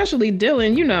mean, especially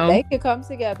Dylan, you know. They could come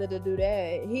together to do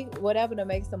that. Whatever to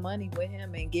make some money with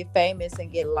him and get famous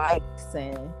and get likes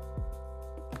and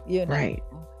you know. Right.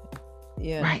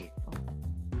 Yeah. Right.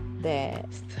 That.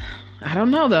 I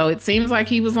don't know though. It seems like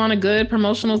he was on a good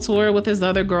promotional tour with his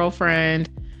other girlfriend.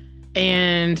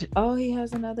 And oh, he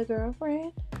has another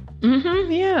girlfriend?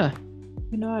 Yeah.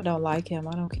 You know, I don't like him.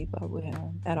 I don't keep up with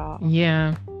him at all.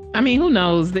 Yeah. I mean, who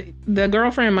knows? The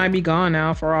girlfriend might be gone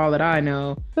now for all that I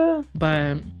know.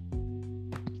 But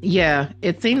yeah,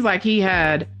 it seems like he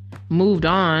had moved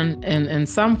on in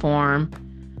some form.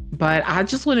 But I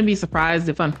just wouldn't be surprised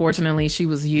if, unfortunately, she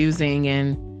was using.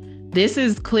 And this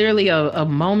is clearly a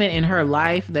moment in her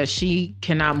life that she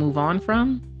cannot move on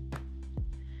from.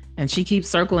 And she keeps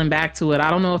circling back to it. I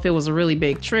don't know if it was a really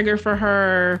big trigger for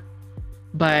her.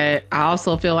 But I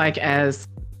also feel like, as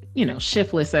you know,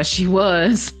 shiftless as she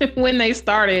was when they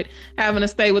started having to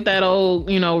stay with that old,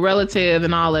 you know, relative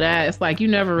and all of that, it's like you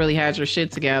never really had your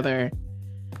shit together.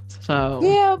 So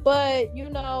yeah, but you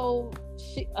know,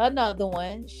 another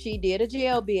one, she did a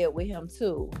jail bid with him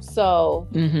too. So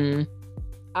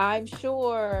I'm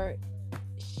sure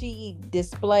she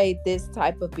displayed this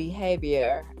type of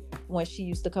behavior when she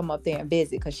used to come up there and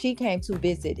visit, because she came to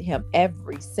visit him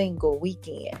every single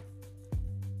weekend.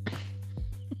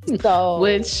 So,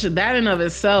 which that in of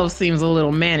itself seems a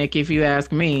little manic, if you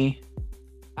ask me.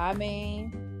 I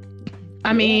mean,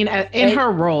 in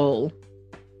her role,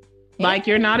 like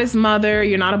you're not his mother,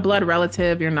 you're not a blood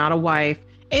relative, you're not a wife,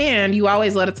 and you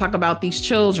always let her talk about these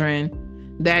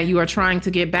children that you are trying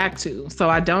to get back to. So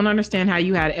I don't understand how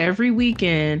you had every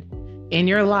weekend in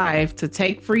your life to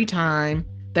take free time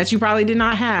that you probably did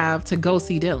not have to go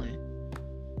see Dylan.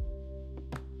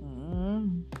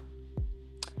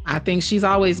 I think she's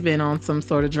always been on some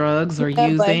sort of drugs or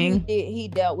using. But he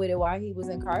dealt with it while he was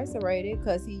incarcerated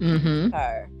because he used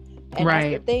her. And that's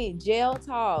the thing. Jail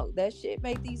talk, that shit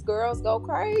make these girls go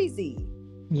crazy.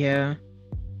 Yeah.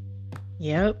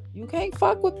 Yep. You can't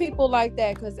fuck with people like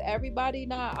that because everybody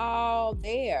not all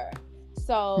there.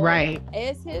 So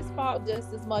it's his fault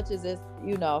just as much as it's,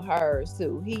 you know, hers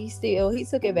too. He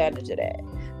took advantage of that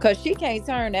because she can't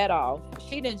turn that off.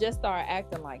 She didn't just start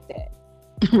acting like that.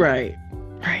 Right.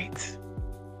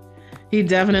 He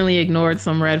definitely ignored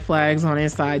some red flags on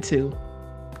his side too.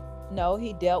 No,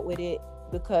 he dealt with it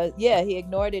because he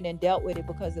ignored it and dealt with it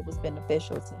because it was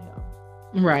beneficial to him.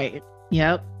 Right.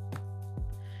 Yep.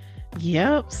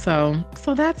 So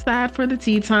that's that for the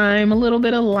tea time. A little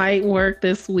bit of light work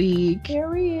this week.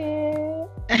 Period.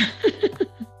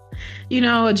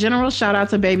 a general shout out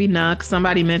to Baby Nuck.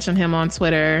 Somebody mentioned him on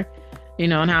Twitter,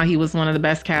 and how he was one of the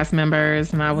best cast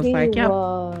members. And I was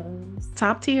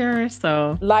top tier.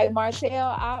 So like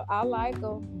Martell, I like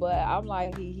him, but I'm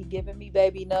like, he giving me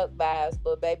Baby Nuck vibes.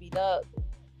 But Baby Nuck,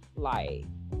 like,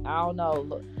 I don't know.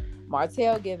 Look,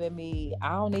 Martell giving me,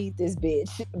 I don't need this bitch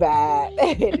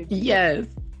vibe. Yes.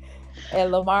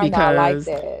 And Lamar not like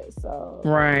that. So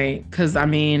right. Because I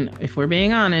mean, if we're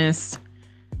being honest,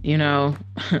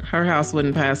 her house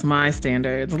wouldn't pass my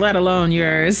standards, let alone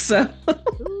yours. So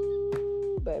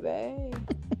ooh, baby.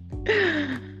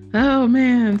 Oh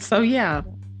man. So yeah.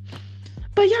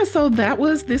 But yeah, so that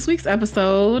was this week's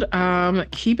episode.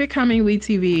 Keep it coming,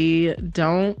 WeTV.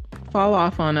 Don't fall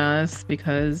off on us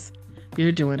because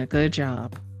you're doing a good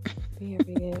job.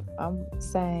 Period. I'm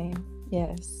saying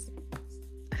yes.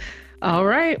 All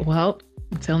right. Well,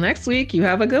 until next week, you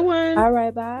have a good one. All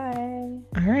right. Bye.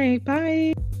 All right.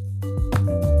 Bye.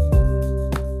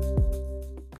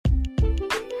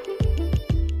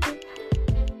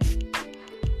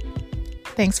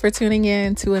 Thanks for tuning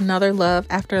in to another Love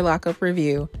After Lockup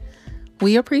review.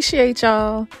 We appreciate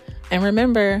y'all. And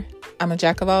remember, I'm a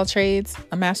jack of all trades,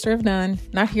 a master of none,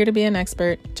 not here to be an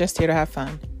expert, just here to have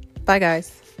fun. Bye,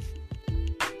 guys.